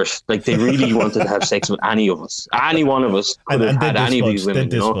gagging for it. Like they really wanted to have sex with any of us. Any one of us could have had any of these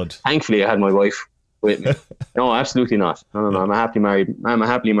women. You know? Thankfully, I had my wife with me. No, absolutely not. No. I'm a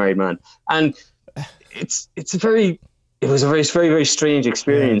happily married man. And it was a very, very strange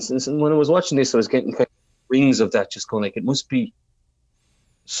experience. And when I was watching this, I was getting kind of rings of that, just going like, it must be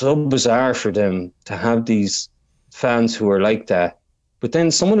so bizarre for them to have these fans who are like that. But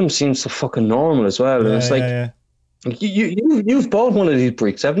then some of them seem so fucking normal as well. And it's like, you've bought one of these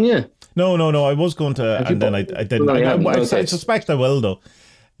bricks, haven't you? No. I was going to, and then I didn't. I suspect I will, though.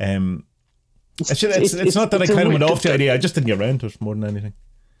 It's not that I kind of went off the idea. I just didn't get around to it more than anything.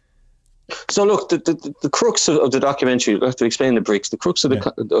 So look, the crux of the documentary, I have to explain the bricks. The crux of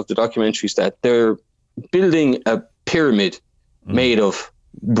the documentary is that they're building a pyramid made of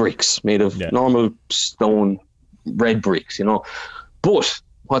bricks, made of normal stone, red bricks, you know. But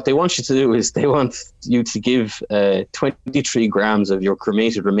what they want you to do is they want you to give 23 grams of your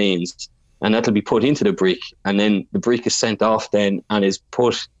cremated remains, and that'll be put into the brick, and then the brick is sent off then and is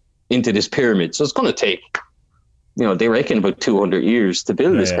put into this pyramid. So it's going to take, you know, they reckon about 200 years to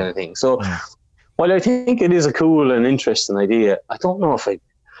build this kind of thing. So while I think it is a cool and interesting idea, I don't know if I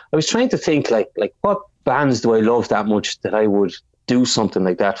was trying to think like what bands do I love that much that I would do something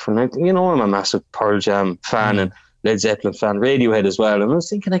like that for? You know, I'm a massive Pearl Jam fan and Led Zeppelin fan, Radiohead as well. And I was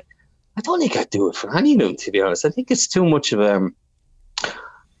thinking, like, I don't think I'd do it for any of them, to be honest. I think it's too much of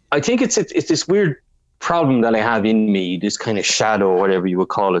I think it's this weird problem that I have in me, this kind of shadow, or whatever you would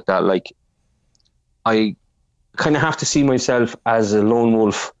call it, that like I kind of have to see myself as a lone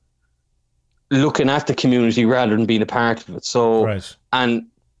wolf looking at the community rather than being a part of it. So, and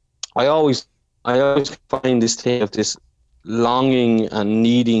I always find this thing of this longing and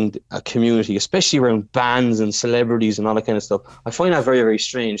needing a community, especially around bands and celebrities and all that kind of stuff. I find that very, very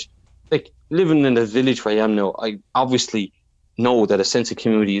strange. Like living in the village where I am now, I obviously know that a sense of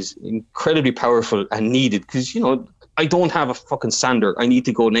community is incredibly powerful and needed, because, you know, I don't have a fucking sander. I need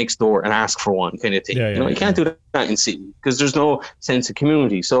to go next door and ask for one, kind of thing. You can't do that in city because there's no sense of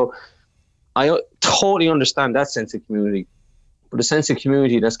community. So I totally understand that sense of community, but a sense of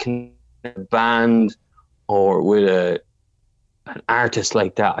community that's connected with a band or with an artist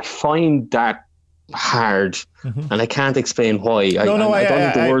like that, I find that hard, and I can't explain why. I don't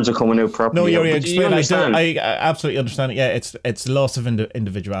think the words are coming out properly. No, you're explaining. I absolutely understand it. Yeah, it's loss of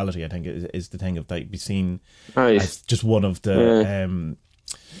individuality, I think, is the thing of like be seen as just one of the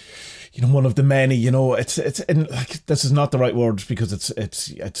you know, one of the many. You know, it's like, this is not the right word, because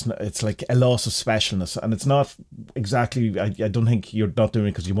it's like a loss of specialness, and it's not exactly. I don't think you're not doing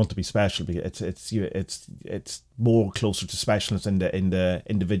it because you want to be special. It's more closer to specialness in the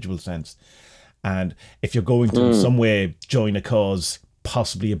individual sense. And if you're going to in some way join a cause,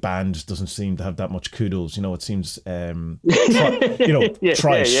 possibly a band doesn't seem to have that much kudos. You know, it seems trash,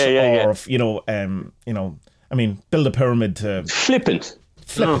 or you know, I mean, build a pyramid to flippant.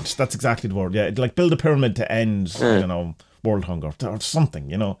 That's exactly the word. Yeah, like build a pyramid to end, you know, world hunger or something.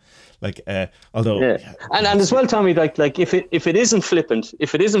 You know, like although and as well, Tommy, like if it isn't flippant,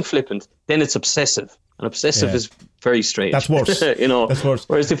 then it's obsessive. And obsessive is very strange. That's worse. You know, that's worse.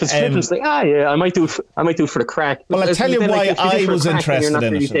 Whereas if it's flippant, it's like, I might do it for the crack. Well, I'll tell you why I was interested in it. You're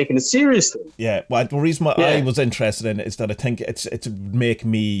not really taking it seriously. Yeah, well, the reason why I was interested in it is that I think it would make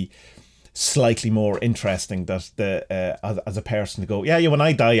me slightly more interesting, that as a person to go, when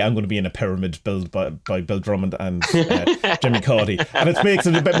I die, I'm going to be in a pyramid built by Bill Drummond and Jimmy Cauty, and it makes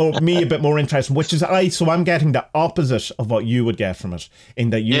it a bit more interesting. Which is so I'm getting the opposite of what you would get from it, in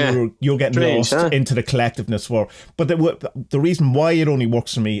that you're getting lost into the collectiveness war. But the reason why it only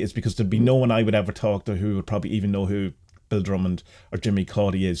works for me is because there'd be no one I would ever talk to who would probably even know who Bill Drummond or Jimmy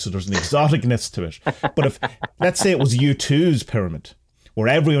Cauty is. So there's an exoticness to it. But if, let's say it was U2's pyramid, where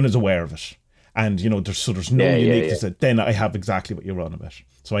everyone is aware of it, and you know there's no uniqueness, then I have exactly what you're on about.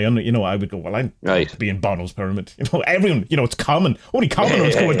 So I would go, well, I'm to be in Bono's pyramid. You know, everyone, you know, it's common. Only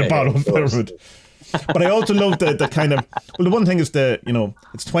commoners go into Bono's pyramid. But I also love the kind of, well, the one thing is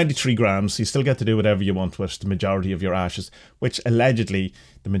it's 23 grams, so you still get to do whatever you want with the majority of your ashes, which allegedly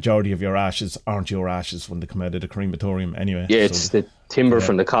the majority of your ashes aren't your ashes when they come out of the crematorium anyway. Yeah, it's the timber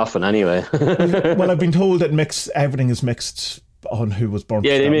from the coffin anyway. Well, I've been told that everything is mixed on who was born.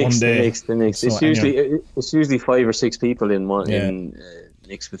 Yeah, they mix. So it's usually 5 or 6 people in one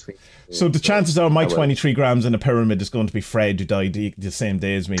mix between. So the chances are my 23 grams in a pyramid is going to be Fred, who died the same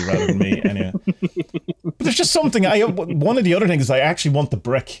day as me, rather than me. Anyway, but there's just something. One of the other things is I actually want the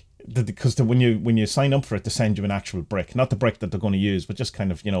brick because when you sign up for it, they send you an actual brick, not the brick that they're going to use, but just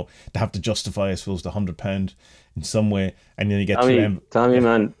kind of, you know, they have to justify, I suppose, the £100 in some way, and then you get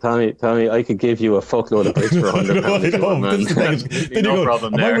Tommy, I could give you a fuckload of bricks for £100. No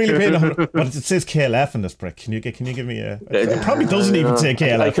problem there. Am I really paying £100? But it says KLF in this brick. Can you give me a? It probably doesn't even say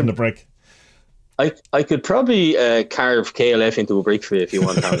KLF in the brick. I could probably carve KLF into a brick for you if you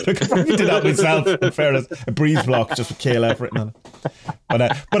want. I could probably do that myself. In fairness, a breeze block just with KLF written on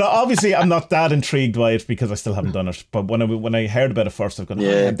it. But obviously, I'm not that intrigued by it because I still haven't done it. But when I heard about it first, I've gone,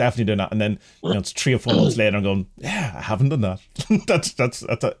 I'm definitely doing that. And then it's 3 or 4 months later, I'm going, yeah, I haven't done that. that's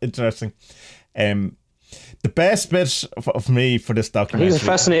interesting. The best bit of me for this documentary. I think it's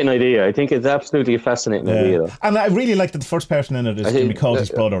a fascinating idea. I think it's absolutely a fascinating idea. Though. And I really like that the first person in it is Jimmy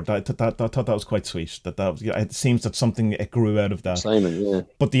Cauty's brother. I thought that was quite sweet. That was, it seems that something it grew out of that. Simon, yeah.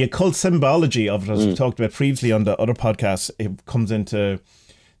 But the occult symbology of it, as we talked about previously on the other podcasts, it comes into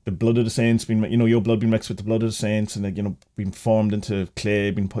the blood of the saints, your blood being mixed with the blood of the saints, and being formed into clay,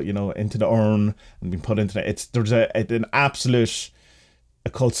 being put, into the urn, and being put into it. There's an absolute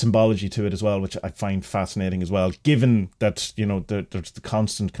occult symbology to it as well, which I find fascinating as well, given that there's the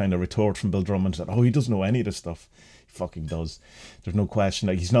constant kind of retort from Bill Drummond that he doesn't know any of this stuff. He fucking does. There's no question.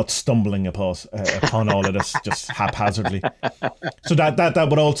 Like, he's not stumbling upon all of this just haphazardly. So that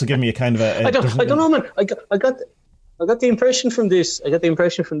would also give me a kind of a I don't know, man. I got the impression from this. I got the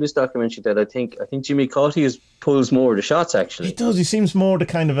impression from this documentary that I think Jimmy Cauty pulls more of the shots. Actually, he does. He seems more the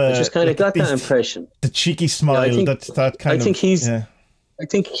kind of a. I just kind of got that impression. The cheeky smile. I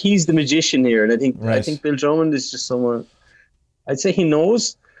think he's the magician here, and I think Bill Drummond is just someone. I'd say he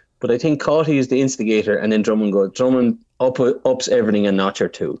knows, but I think Cauty is the instigator, and then Drummond ups everything a notch or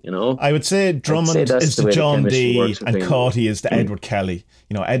two. I would say Drummond is the John Dee, and Cauty is the Edward Kelly.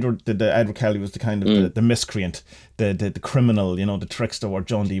 Edward Kelly was the kind of the miscreant, the criminal, the trickster, where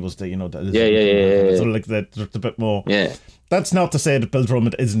John Dee was the So like there's a bit more. Yeah. That's not to say that Bill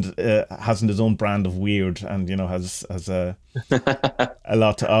Drummond hasn't his own brand of weird and has a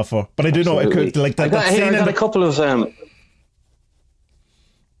lot to offer. But I do know it could like that. I got a couple of.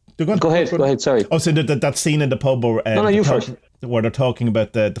 Go ahead. Sorry. Oh, so that scene in the pub where you first. Where they're talking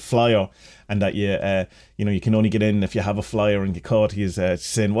about the flyer, and that you can only get in if you have a flyer, and Cauty is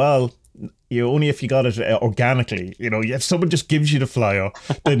saying, well, only if you got it organically. If someone just gives you the flyer,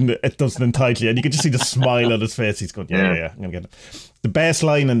 then it doesn't entitle you. And you can just see the smile on his face. He's going, yeah, I'm gonna get it. The best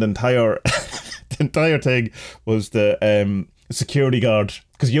line in the entire thing was the security guard,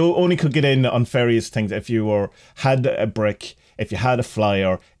 because you only could get in on various things if you had a brick, if you had a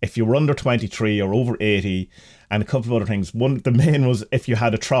flyer, if you were under 23 or over 80. And a couple of other things. The main was if you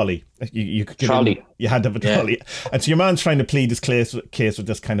had a trolley. You could get trolley. You had to have a trolley. Yeah. And so your man's trying to plead his case with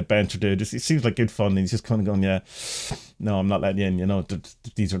this kind of banter dude. It seems like good fun. And he's just kind of going, no, I'm not letting you in.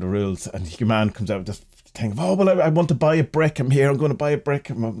 These are the rules. And your man comes out with this thing of, I want to buy a brick. I'm here. I'm going to buy a brick.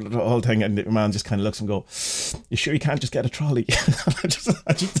 And the whole thing. And the man just kind of looks and go, you sure you can't just get a trolley? I just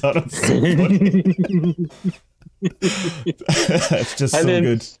thought it was so funny. It's just and so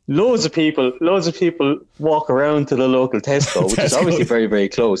good. Loads of people walk around to the local Tesco, which is obviously very, very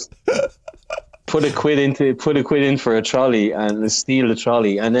close. Put a quid in for a trolley and steal the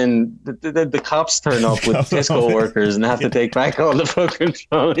trolley, and then the cops turn up with Tesco workers and have to take back all the fucking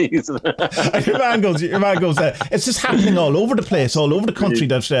trolleys. And your man goes. It's just happening all over the place, all over the country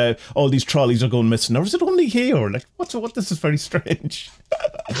that all these trolleys are going missing. Or is it only here? Like, what? This is very strange.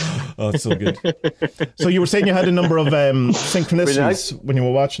 Oh, it's so good. So you were saying you had a number of synchronicities when you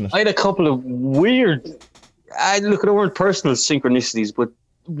were watching it. I had a couple of weird. Look, there weren't personal synchronicities, but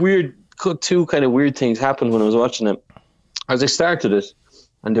weird. Two kind of weird things happened when I was watching it. As I started it,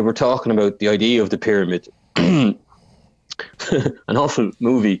 and they were talking about the idea of the pyramid. An awful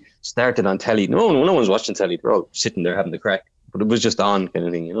movie started on telly. No one's watching telly. They're all sitting there having the crack, but it was just on kind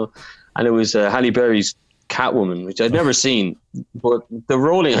of thing, And it was Halle Berry's Catwoman, which I'd never seen. But the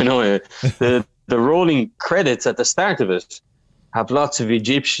rolling credits at the start of it have lots of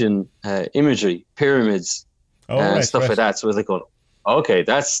Egyptian imagery, pyramids, stuff like that. So I was like, okay,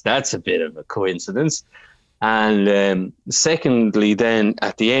 that's a bit of a coincidence. And secondly, then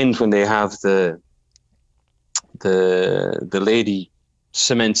at the end when they have the lady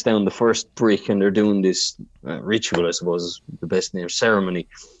cements down the first brick and they're doing this ritual, I suppose is the best name, ceremony.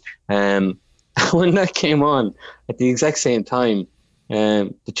 When that came on at the exact same time,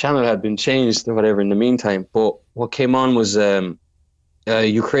 the channel had been changed or whatever in the meantime. But what came on was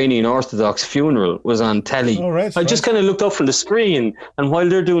Ukrainian Orthodox funeral was on telly. I just kind of looked up from the screen, and while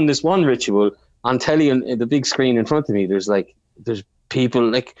they're doing this one ritual on telly and the big screen in front of me, there's people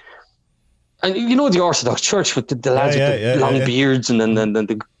like, and the Orthodox Church with the lads with the long beards and then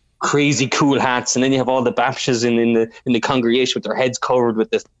the crazy cool hats, and then you have all the baptishes in the congregation with their heads covered with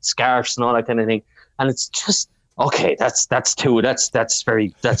the scarves and all that kind of thing. And it's just okay. That's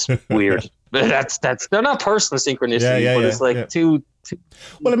weird. That's they're not personal synchronicity, but it's like two.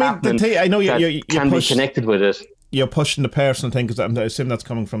 Well, I mean, I know you can be connected with it. You're pushing the personal thing, because I assume that's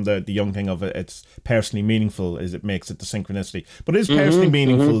coming from the young thing of it. It's personally meaningful, as it makes it the synchronicity. But it is personally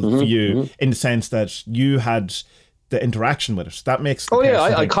meaningful for you in the sense that you had the interaction with it. That makes.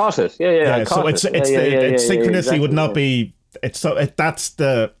 I caught it. Yeah. So it's synchronicity would not be. That's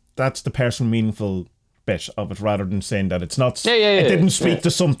the personal meaningful bit of it, rather than saying that it's not. It didn't speak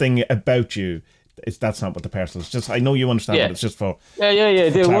to something about you. That's not what the personal. It's just, I know you understand, but it's just for.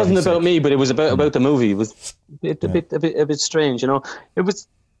 It wasn't about me, but it was about the movie. It was a bit strange, you know. It was.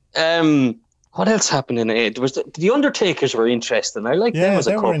 What else happened in it? There was the Undertakers were interesting. I like them as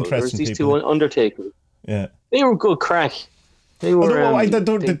a couple. There was these two Undertakers. Yeah, they were good crack. They were.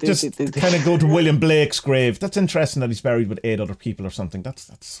 Just kind of go to William Blake's grave. That's interesting that he's buried with 8 other people or something.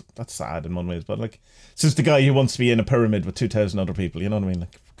 That's sad in one way, but like, since the guy who wants to be in a pyramid with 2,000 other people, you know what I mean?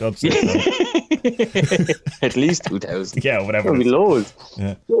 Like, for God's sake. At least 2,000. Yeah, whatever. That'd be loads.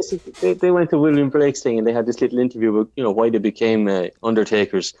 Yeah. Yes, they went to William Blake's thing and they had this little interview about why they became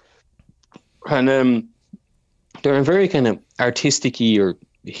Undertakers, and they're a very kind of artistic-y or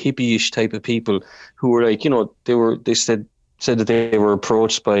hippie-ish type of people who were like, they said that they were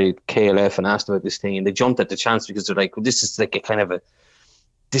approached by KLF and asked about this thing, and they jumped at the chance because they're like, well, this is like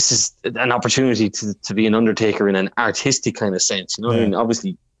this is an opportunity to be an Undertaker in an artistic kind of sense. You know what I mean?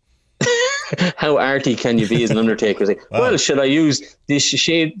 Obviously, how arty can you be as an Undertaker? Like, well, should I use this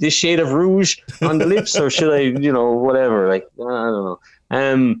shade of rouge on the lips, or should I, whatever? Like, I don't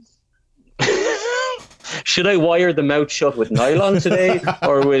know. Should I wire the mouth shut with nylon today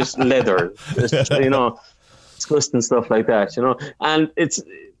or with leather? Disgusting stuff like that, And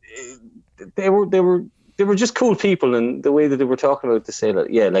they were just cool people, and the way that they were talking about to say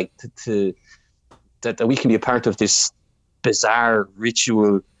that, like that we can be a part of this bizarre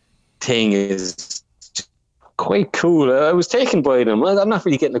ritual thing is quite cool. I was taken by them. I'm not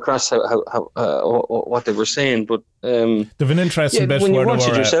really getting across how what they were saying, but they've an interesting bit when you watch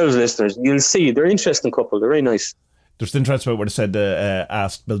it yourselves, listeners, you'll see they're an interesting couple. They're very nice. There's an interesting bit where they said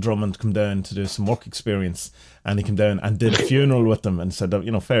asked Bill Drummond to come down to do some work experience, and he came down and did a funeral with them and said,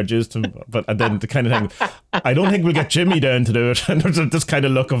 fair dues to him, but and then the kind of thing, I don't think we'll get Jimmy down to do it, and there's this kind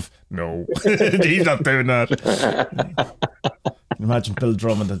of look of no, he's not doing that. Imagine Bill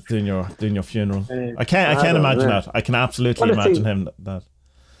Drummond doing your funeral. I can't imagine that. I can absolutely imagine him that.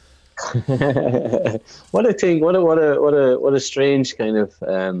 What a thing! What a strange kind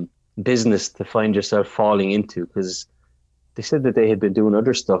of business to find yourself falling into, because they said that they had been doing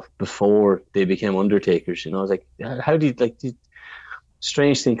other stuff before they became Undertakers. I was like, how do you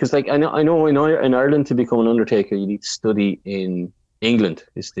strange thing? Because I know in Ireland to become an Undertaker you need to study in England.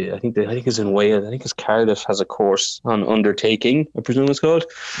 I think it's in Wales. I think it's Cardiff has a course on undertaking, I presume it's called.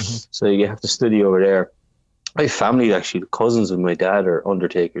 Mm-hmm. So you have to study over there. My family, actually, the cousins of my dad are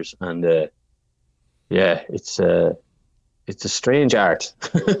Undertakers, and it's a strange art.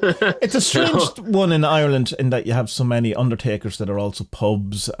 It's a strange one in Ireland in that you have so many Undertakers that are also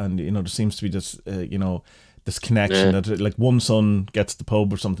pubs, and there seems to be this this connection that like one son gets the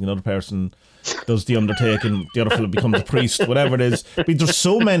pub or something, another person does the undertaking, the other fellow becomes a priest, whatever it is. But there's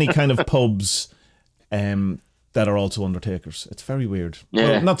so many kind of pubs that are also Undertakers. It's very weird. Yeah.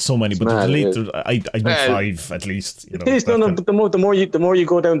 Well, not so many, but I know 5 at least. But the more you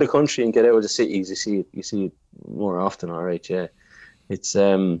go down the country and get out of the cities, you see it more often. All right, yeah. It's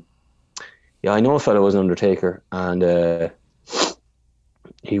I know a fellow was an Undertaker, and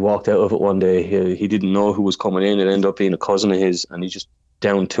he walked out of it one day. He didn't know who was coming in. It ended up being a cousin of his, and he just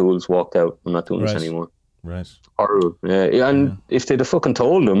down tools walked out. I'm not doing this anymore. Right. Horrible. Yeah, and if they'd have fucking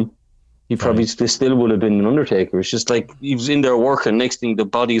told him, he probably still would have been an Undertaker. It's just like he was in there working. Next thing, the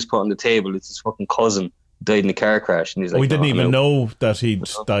body is put on the table. It's his fucking cousin died in a car crash, and he's like, we didn't even know that he'd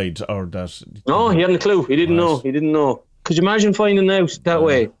died, or that. No, he hadn't a clue. He didn't know. He didn't know. Could you imagine finding out that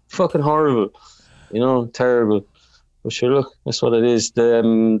way? Fucking horrible. Terrible. But sure, look, that's what it is.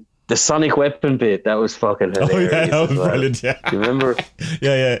 The sonic weapon bit, that was fucking hilarious. Oh yeah, that was brilliant. Yeah. Do you remember?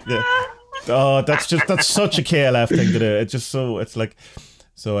 yeah. Oh, that's such a KLF thing to do. It's just so. It's like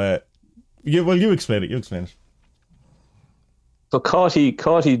so. You explain it. You explain it. So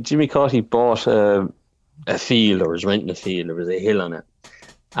Jimmy Caughey bought a field, or was renting a field. There was a hill on it,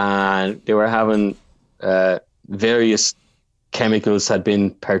 and they were having various chemicals had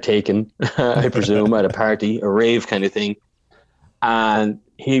been partaken, I presume, at a party, a rave kind of thing. And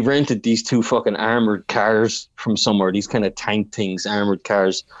he rented these 2 fucking armored cars from somewhere, these kind of tank things, armored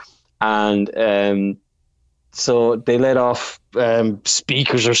cars. and so they let off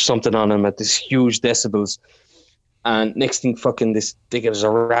speakers or something on him at this huge decibels. And next thing, fucking there's a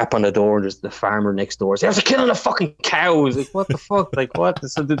rap on the door. And there's the farmer next door. They're killing the fucking cows. Like, what the fuck? Like, what?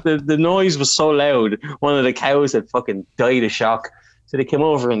 So the noise was so loud. One of the cows had fucking died of shock. So they came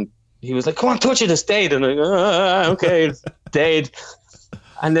over and he was like, "Come on, touch it. It's dead." And I'm like, okay, it's dead.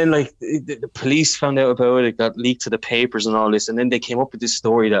 And then like the police found out about it. It got leaked to the papers and all this. And then they came up with this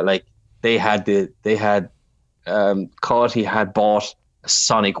story that like Caughey had bought a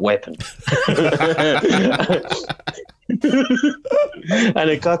sonic weapon. And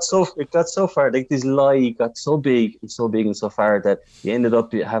it got so far, like this lie got so big and so far that he ended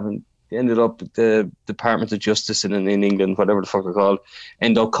up the Department of Justice in England, whatever the fuck they're called,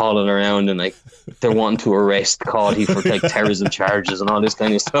 end up calling around and like they're wanting to arrest Caughey for like terrorism charges and all this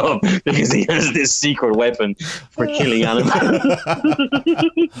kind of stuff because he has this secret weapon for killing animals.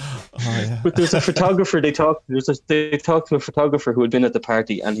 But there's a photographer they talked to a photographer who had been at the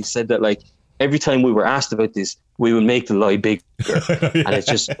party, and he said that like every time we were asked about this, we would make the lie bigger, and it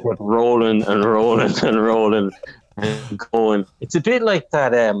just kept rolling and rolling and rolling and going. It's a bit like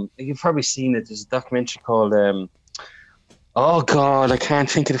that. You've probably seen it. There's a documentary called oh god, I can't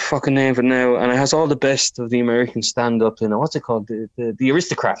think of the fucking name of it now. And it has all the best of the American stand-up in it. What's it called? The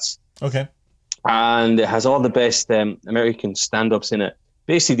Aristocrats. Okay. And it has all the best American stand-ups in it.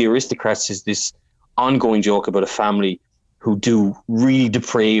 Basically, the Aristocrats is this ongoing joke about a family who do really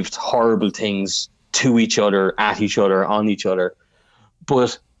depraved, horrible things to each other, at each other, on each other.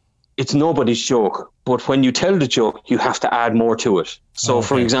 But it's nobody's joke. But when you tell the joke, you have to add more to it. So,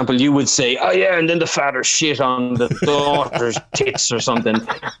 for example, you would say, "Oh yeah," and then the father shit on the daughter's tits or something. And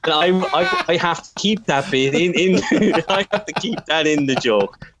I have to keep that bit in. I have to keep that in the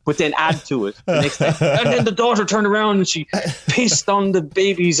joke, but then add to it the next time. And then the daughter turned around and she pissed on the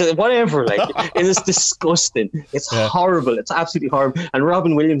babies, whatever. Like, it is disgusting. It's horrible. It's absolutely horrible. And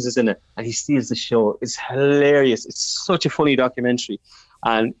Robin Williams is in it, and he steals the show. It's hilarious. It's such a funny documentary.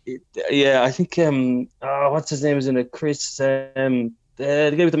 And I think what's his name is in it? Chris, the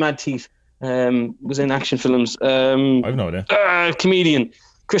guy with the mad teeth, was in action films. I've no idea. Comedian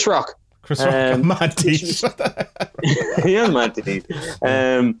Chris Rock. Chris Rock, mad teeth. He has mad teeth.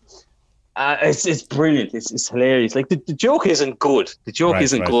 It's brilliant. It's hilarious. Like the joke isn't good. The joke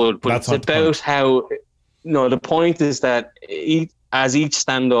isn't good, but that's it's about how. No, the point is that as each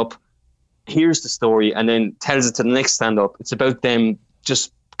stand-up hears the story and then tells it to the next stand-up, it's about them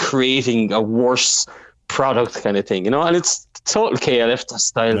just creating a worse product kind of thing, you know, and it's total KLF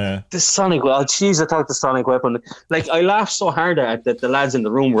style. Yeah. The sonic, well, jeez, I thought the sonic weapon. Like, I laughed so hard at that the lads in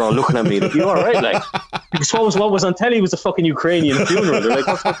the room were all looking at me like, "You all right?" Like, because what was on telly was a fucking Ukrainian funeral. They're like,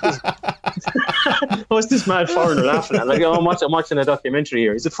 "What's this mad foreigner laughing at?" Like, "Oh, I'm watching a documentary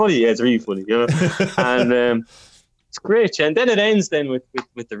here." Is it funny? Yeah, it's really funny, you know. And it's great. And then it ends then with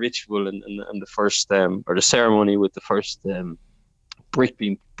the ritual and the first or the ceremony with the first brick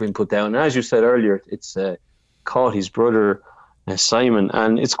being put down. And as you said earlier, it's Caughey's brother, Simon,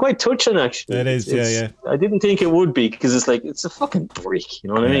 and it's quite touching actually. It is, yeah. I didn't think it would be because it's like it's a fucking brick, you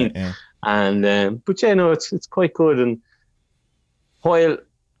know what I mean? Yeah. And but yeah, no, it's quite good. And while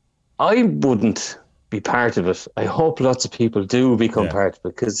I wouldn't be part of it, I hope lots of people do become part of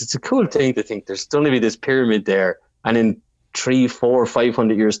it, because it's a cool thing to think there's going to be this pyramid there, and in 300, 400,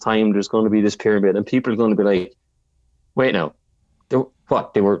 500 years time, there's going to be this pyramid, and people are going to be like, "Wait, now.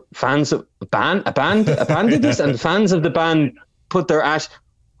 They were fans of a band did this, and the fans of the band put their ash.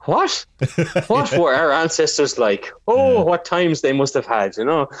 What were our ancestors like? What times they must have had, you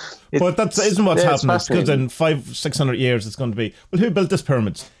know?" But that isn't what's happening, because in 500-600 years it's going to be, well, who built this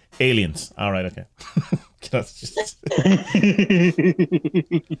pyramids? Aliens. All right, okay. That's just...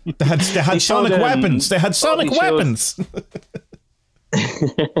 they had sonic weapons. They had sonic weapons.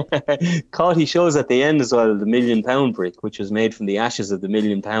 Caughey shows at the end as well the £1 million brick, which was made from the ashes of the £1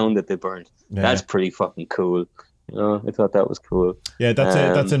 million that they burned. Yeah. That's pretty fucking cool. You know, I thought that was cool. Yeah,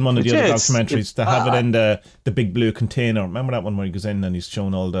 that's in one of the other documentaries. They have it in the big blue container. Remember that one where he goes in and he's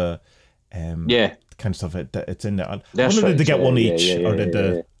shown all the kind of stuff. It's in there. I wonder did they get one each,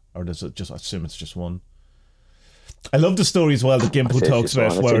 or does it just? I assume it's just one. I love the story as well that Gimple talks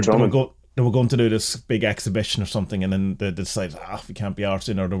about, where they were going to do this big exhibition or something, and then they decided, we can't be arsed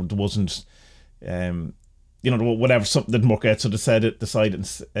in, or there wasn't, whatever, something didn't work out, so decided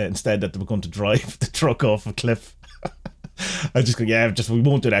instead that they were going to drive the truck off a cliff. I just go, we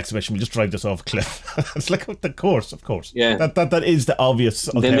won't do the exhibition, we'll just drive this off a cliff. It's like, of course. Yeah. That is the obvious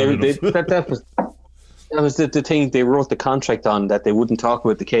alternative. That was the thing they wrote the contract on, that they wouldn't talk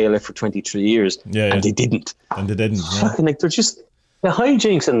about the KLF for 23 years. And they didn't. And they didn't. Fucking, like, they're just... the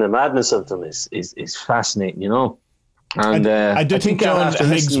hijinks and the madness of them is fascinating, you know. And I do think John Higgs'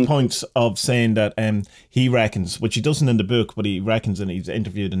 listening... points of saying that he reckons, which he doesn't in the book, but he reckons, and he's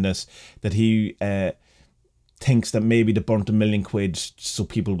interviewed in this, that he thinks that maybe they burnt £1 million so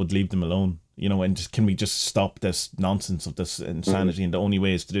people would leave them alone, you know, and just, can we just stop this nonsense of this insanity? And the only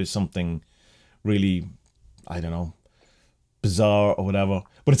way is to do something really, I don't know, bizarre or whatever.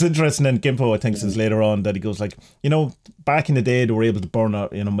 But it's interesting, and Gimpo, I think, says later on that he goes like, you know, back in the day they were able to burn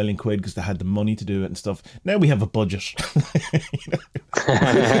out, you know, £1 million because they had the money to do it and stuff. Now we have a budget.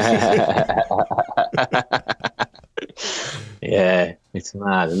 Yeah, it's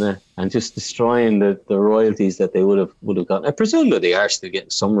mad, isn't it? And just destroying the royalties that they would have gotten. I presume that they are still getting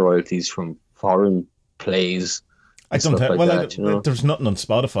some royalties from foreign plays. I don't think. Like well, that, you know? There's nothing on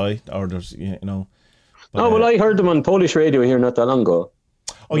Spotify, or there's, you know. But, well, I heard them on Polish radio here not that long ago.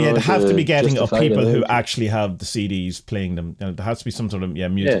 Oh yeah, they have to be getting of people who them. actually have the CDs playing them. You know, there has to be some sort of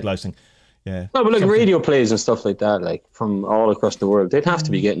music licensing. Yeah. No, but like radio plays and stuff like that, like from all across the world, they'd have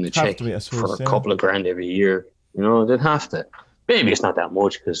to be getting a check for a couple of grand every year. You know, they'd have to. Maybe it's not that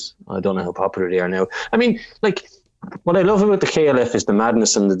much because I don't know how popular they are now. I mean, like, what I love about the KLF is the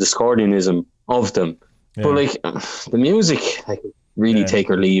madness and the Discordianism of them. Yeah. But like the music, like, really take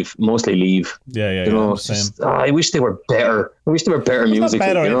or leave, mostly leave. Yeah. You know, just, I wish they were better. I wish they were better music. Not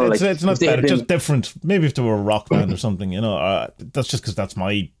better. You know, it's not better. Just different. Maybe if they were a rock band or something. You know, that's just because that's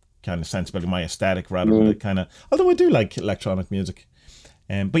my kind of sensibility, my aesthetic rather than the kind of. Although I do like electronic music,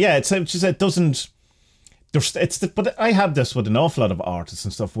 but yeah, it doesn't. But I have this with an awful lot of artists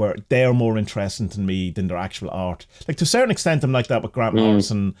and stuff where they're more interesting to me than their actual art. Like to a certain extent, I'm like that with Grant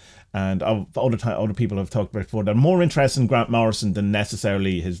Morrison and other people I've talked about before. They're more interested in Grant Morrison than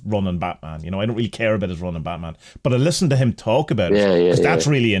necessarily his run on Batman. You know, I don't really care about his run on Batman, but I listen to him talk about it because that's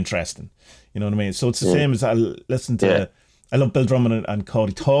really interesting. You know what I mean? So it's the same as I listen to. I love Bill Drummond and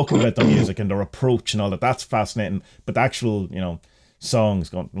Cody talking about their music and their approach and all that. That's fascinating. But the actual, you know, songs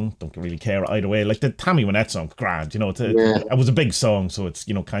don't really care either way. Like the Tammy Wynette song, grand, you know, it was a big song, so it's,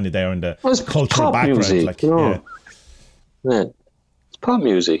 you know, kind of there in the cultural background. Music, like, you know? It's pop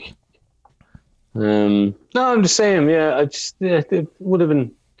music. No, I'm just saying, it would have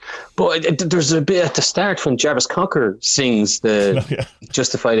been. But there's a bit at the start when Jarvis Cocker sings the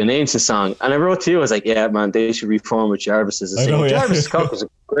Justify the Names song, and I wrote to you, I was like, yeah, man, they should reform with Jarvis as a singer. Jarvis Cocker's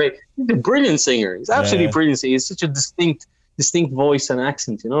he's a brilliant singer. He's absolutely brilliant. He's such a distinct voice and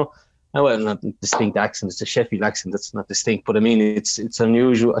accent, you know. Well, not distinct accent, it's a Sheffield accent, that's not distinct, but I mean it's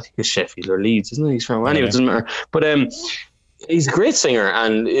unusual. I think it's Sheffield or Leeds, isn't it? He's from anyway, it doesn't matter. But he's a great singer,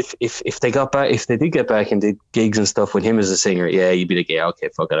 and if they did get back and did gigs and stuff with him as a singer, you'd be like, okay,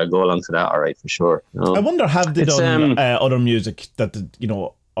 fuck it, I'll go along to that, all right, for sure. You know? I wonder, have they done other music that, you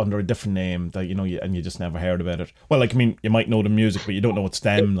know, under a different name that, you know, and you just never heard about it? Well, like, I mean, you might know the music, but you don't know it's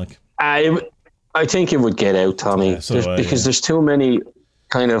them. Like, I think it would get out, Tommy, because there's too many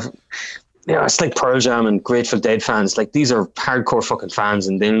kind of, it's like Pearl Jam and Grateful Dead fans. Like, these are hardcore fucking fans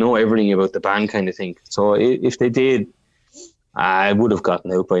and they'll know everything about the band kind of thing. So if they did, I would have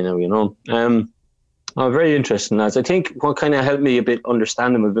gotten out by now, you know. Very interesting, lads. I think what kind of helped me a bit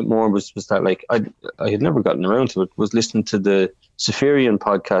understand them a bit more was that, like, I had never gotten around to it, was listening to the Safarian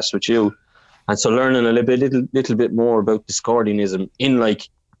podcast with you. And so learning a little bit more about Discordianism in, like,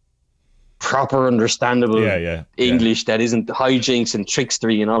 proper understandable English that isn't hijinks and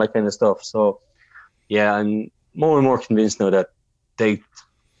trickstery and all that kind of stuff. So I'm more and more convinced now that they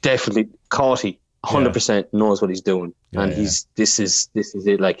definitely Caughty 100% knows what he's doing, and this is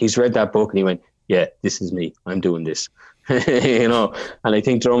it. Like, he's read that book and he went, this is me, I'm doing this. You know. And I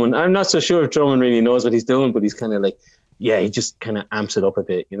think Drummond, I'm not so sure if Drummond really knows what he's doing, but he's kind of like, he just kind of amps it up a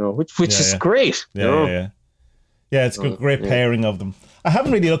bit, you know, which is great. Yeah, it's a great pairing of them. I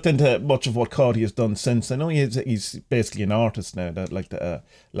haven't really looked into much of what Caughty has done since. I know he's basically an artist now. That, like, the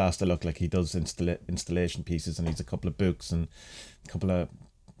last I looked, like, he does installation pieces, and he's a couple of books and a couple of,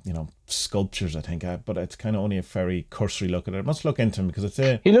 you know, sculptures, I think. But it's kind of only a very cursory look at it. I must look into him because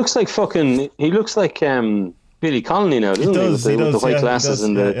he looks like Billy Connolly now, doesn't he? With the white glasses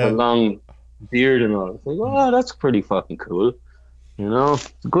and the long beard and all. It's like, that's pretty fucking cool. You know,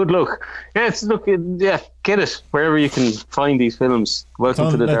 good look. Get it wherever you can find these films.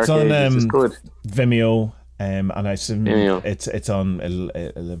 Welcome to the Dark Ages. It's good. Vimeo, and I assume it's on.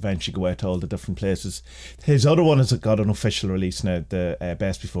 It'll eventually go out to all the different places. His other one has got an official release now. The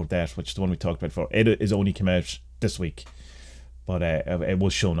Best Before Death, which is the one we talked about before. It is only came out this week, But it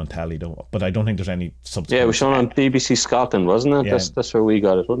was shown on telly though. But I don't think there's any subsequent. Yeah, it was shown on BBC Scotland, wasn't it? Yeah. That's where we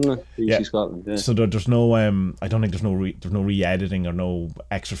got it, wasn't it? BBC Yeah. Scotland. Yeah. So there's no I don't think there's no re-editing or no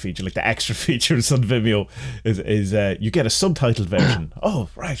extra feature. Like the extra features on Vimeo is you get a subtitled version. Oh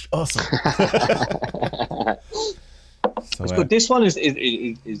right, awesome. So, But this one is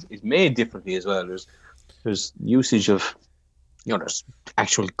made differently as well. There's usage of, there's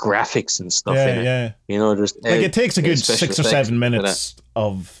actual graphics and stuff in it. Yeah. There's Like it takes a good special 6 or 7 minutes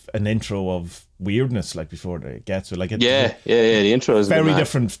of an intro of weirdness, like before it gets to it. Like yeah. The intro is very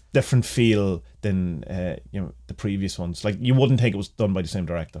different feel than the previous ones. Like you wouldn't think it was done by the same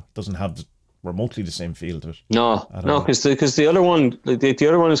director. It doesn't have remotely the same feel to it. No, because the other one, the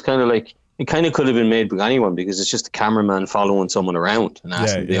other one is kind of like, it kind of could have been made by anyone because it's just a cameraman following someone around and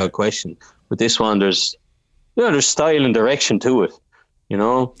asking the odd question. But this one, there's style and direction to it.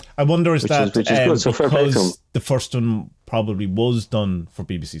 I wonder which is good. So because the first one probably was done for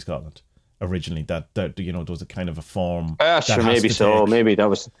BBC Scotland originally. That there was a kind of a form. Sure, maybe so. Maybe that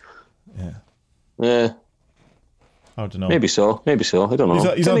was. Yeah. I don't know. Maybe so. I don't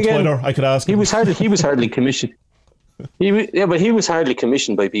know. He's on Twitter. I could ask him. He was hardly commissioned. But he was hardly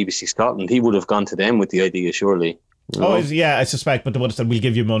commissioned by BBC Scotland. He would have gone to them with the idea, surely. I suspect, but they would have said, we'll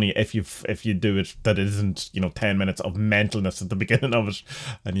give you money if you do it that isn't 10 minutes of mentalness at the beginning of it,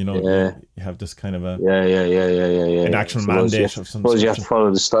 and you have this kind of an actual mandate of some sort. You have to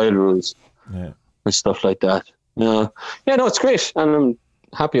follow the style rules and stuff like that. No, it's great, and I'm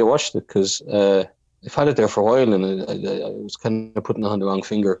happy I watched it because I've had it there for a while, and I was kind of putting it on the wrong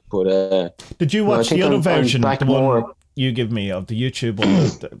finger. But did you watch the other version, the one you give me of the YouTube one,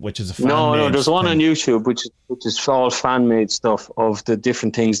 which is a fan No, there's one on YouTube which is all fan made stuff of the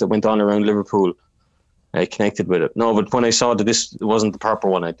different things that went on around Liverpool. I connected with it. No, but when I saw that this wasn't the proper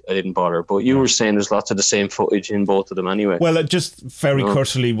one, I didn't bother. But you were saying there's lots of the same footage in both of them anyway. Well, it just very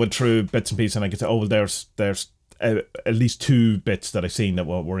cursorily went through bits and pieces, and I could say, there's at least 2 bits that I've seen that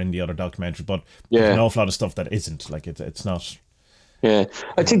were in the other documentary, but there's an awful lot of stuff that isn't. Like it's not. Yeah,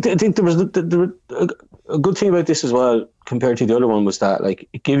 I think there was a good thing about this as well compared to the other one was that like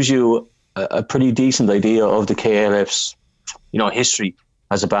it gives you a pretty decent idea of the KLF's history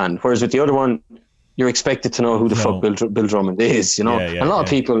as a band, whereas with the other one you're expected to know who the fuck Bill Drummond is. A lot of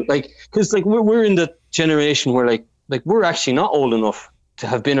people because we're in the generation where like we're actually not old enough to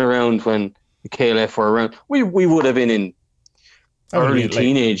have been around when the KLF were around. We would have been in early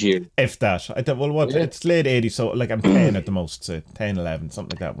teenage years. If that. It's late 80s, so like I'm 10 at the most, so 10, 11,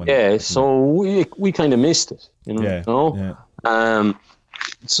 something like that. So we kind of missed it,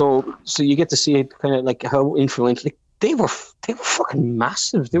 So you get to see it kind of like how influential. Like, they were fucking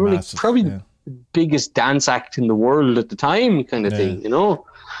massive. They were probably the biggest dance act in the world at the time, kind of thing,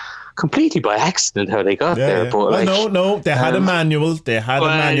 completely by accident how they got there. But no, they had a manual. They had a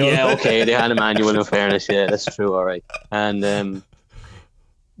manual. Yeah, okay, they had a manual. In fairness, that's true. All right, and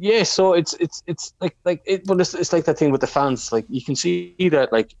so it's like it. But it's like that thing with the fans. Like you can see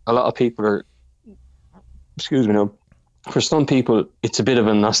that like a lot of people are. Excuse me, now. For some people, it's a bit of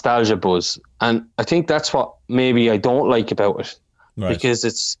a nostalgia buzz, and I think that's what maybe I don't like about it,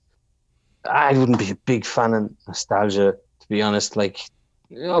 because I wouldn't be a big fan of nostalgia, to be honest. Like.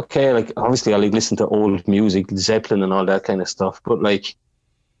 Okay, like obviously I listen to old music, Zeppelin and all that kind of stuff, but like,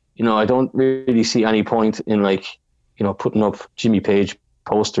 I don't really see any point in like, putting up Jimmy Page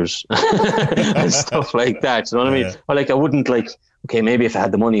posters and stuff like that. You know what I mean? Or like I wouldn't like, okay, maybe if I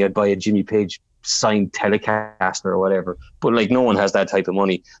had the money, I'd buy a Jimmy Page signed Telecaster or whatever. But like no one has that type of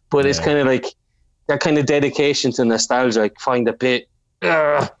money. But it's kind of like that kind of dedication to nostalgia. I find a bit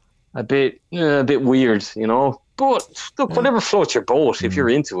weird, But look, whatever floats your boat, if you're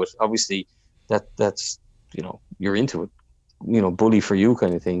into it, obviously that's you're into it, bully for you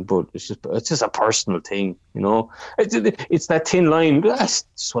kind of thing. But it's just a personal thing, It's that thin line. That's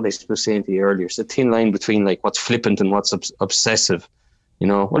what I was saying to you earlier. It's a thin line between like what's flippant and what's obsessive,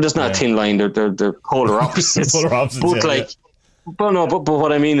 Well, there's not a thin line. They're polar opposites. But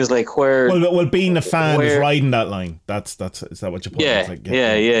what I mean is like where. Well, being a fan is riding that line. Is that what you're putting?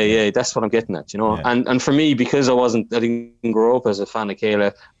 Yeah. That's what I'm getting at, And for me, because I didn't grow up as a fan of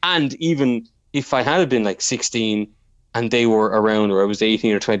KLF, and even if I had been like 16 and they were around, or I was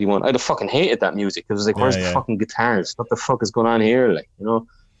 18 or 21, I'd have fucking hated that music. It was like, where's the fucking guitars? What the fuck is going on here? Like,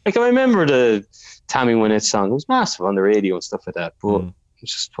 Like I remember the Tammy Wynette song. It was massive on the radio and stuff like that, but. It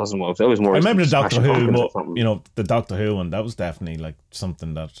just wasn't what I was more. I remember the Doctor Who, the Doctor Who one. That was definitely like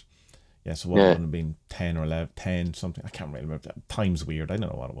something that, so what would have been 10 or 11, 10 something. I can't really remember. Time's weird. I don't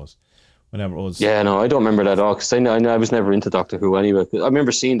know what it was, whenever it was. Yeah, no, I don't remember that at all because I was never into Doctor Who anyway. I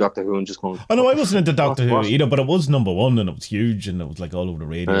remember seeing Doctor Who and just going. Oh no, I wasn't into Doctor Who what? either, but it was number one and it was huge and it was like all over the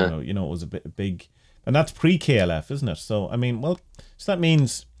radio. You know, it was a bit big, and that's pre KLF, isn't it? So I mean, well, so that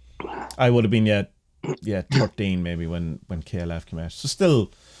means I would have been 13 maybe when KLF came out. So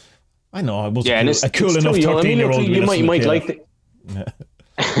still, I know I wasn't a cool enough 13-year-old. You might like it.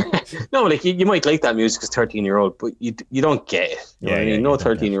 No, like you might like that music as 13-year-old, but you don't get it. You know what I mean? No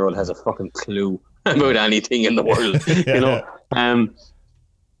 13-year-old has a fucking clue about anything in the world. You know.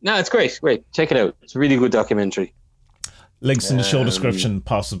 No, it's great. Check it out. It's a really good documentary. Links in the show description,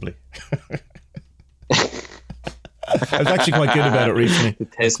 possibly. I was actually quite good about it recently.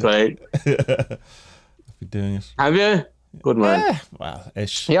 Test right. I've been doing it. Have you? Good man. Well,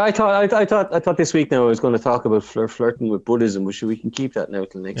 ish. Yeah, I thought this week now I was going to talk about flirting with Buddhism, but we can keep that now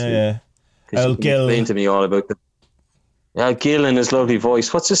till next week. Yeah. Al Gill. Explain to me all about the Al Gill and his lovely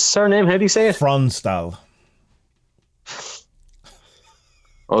voice. What's his surname? How do you say it? Fronstal.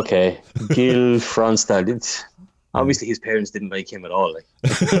 Okay, Gil Fronstal. Obviously, his parents didn't like him at all. Like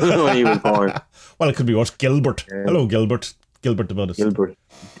when he was born. Well, it could be worse. Gilbert. Hello, Gilbert. Gilbert the Buddhist. Gilbert.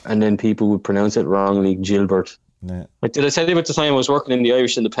 And then people would pronounce it wrongly, Gilbert. Yeah. Like, did I tell you about the time I was working in the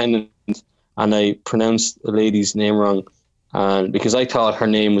Irish Independent and I pronounced a lady's name wrong, and because I thought her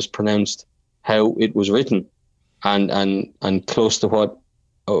name was pronounced how it was written, and close to what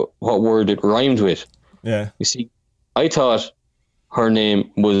word it rhymed with. Yeah. You see, I thought her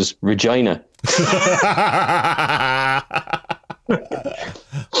name was Regina.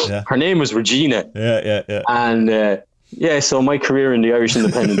 Yeah. Her name was Regina. Yeah. And so my career in the Irish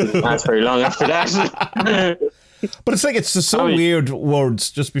Independent didn't last very long after that. But it's like it's so weird words.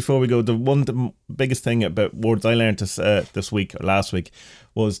 Just before we go, the biggest thing about words I learned this week or last week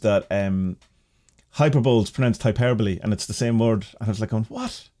was that hyperbole is pronounced hyperbole, and it's the same word. And I was like, going,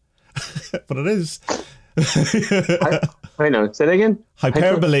 what? But it is. I know. Say that again.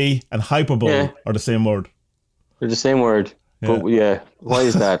 Hyperbole and hyperbole are the same word. They're the same word. Yeah. But why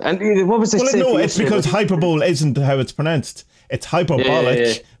is that? And what was it? Well, no, it's because hyperbole isn't how it's pronounced. It's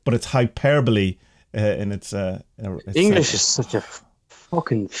hyperbolic, but it's hyperbole. And it's English is such a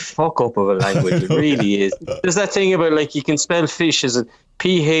fucking fuck up of a language. It really is. There's that thing about like you can spell fish as a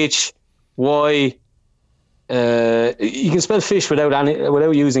PHY. You can spell fish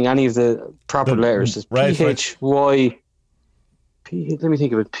without using any of the proper letters. It's PHY. Let me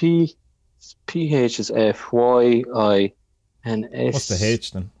think of it. PH is FYINS. What's the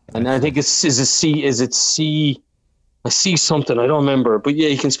H then? And I think is a C. Is it C? I see something, I don't remember, but yeah,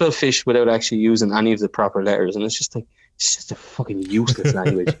 you can spell fish without actually using any of the proper letters, and it's just a fucking useless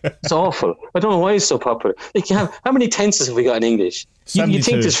language. It's awful. I don't know why it's so popular. Like, how many tenses have we got in English? You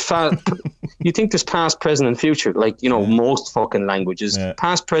think there's past, present, and future, like most fucking languages. Yeah.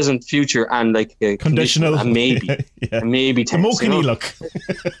 Past, present, future, and like conditional, and maybe, and maybe tense. Look.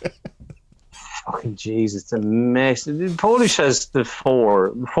 Fucking Jesus, it's a mess. Polish has the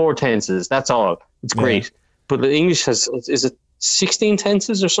four tenses. That's all. It's great. Yeah. But the English is it 16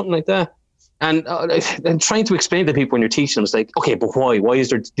 tenses or something like that? And trying to explain to people when you're teaching them, it's like, okay, but why? Why is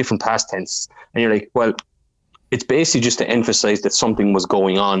there different past tense? And you're like, well, it's basically just to emphasize that something was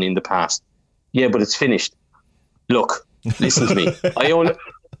going on in the past. Yeah, but it's finished. Look, listen to me.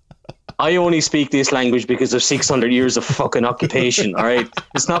 I only speak this language because of 600 years of fucking occupation, all right?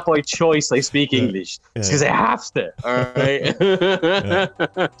 It's not by choice I speak English. It's because I have to, all right?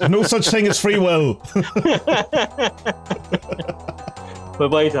 There's no such thing as free will.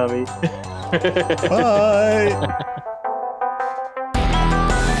 Bye-bye, Tommy. Bye.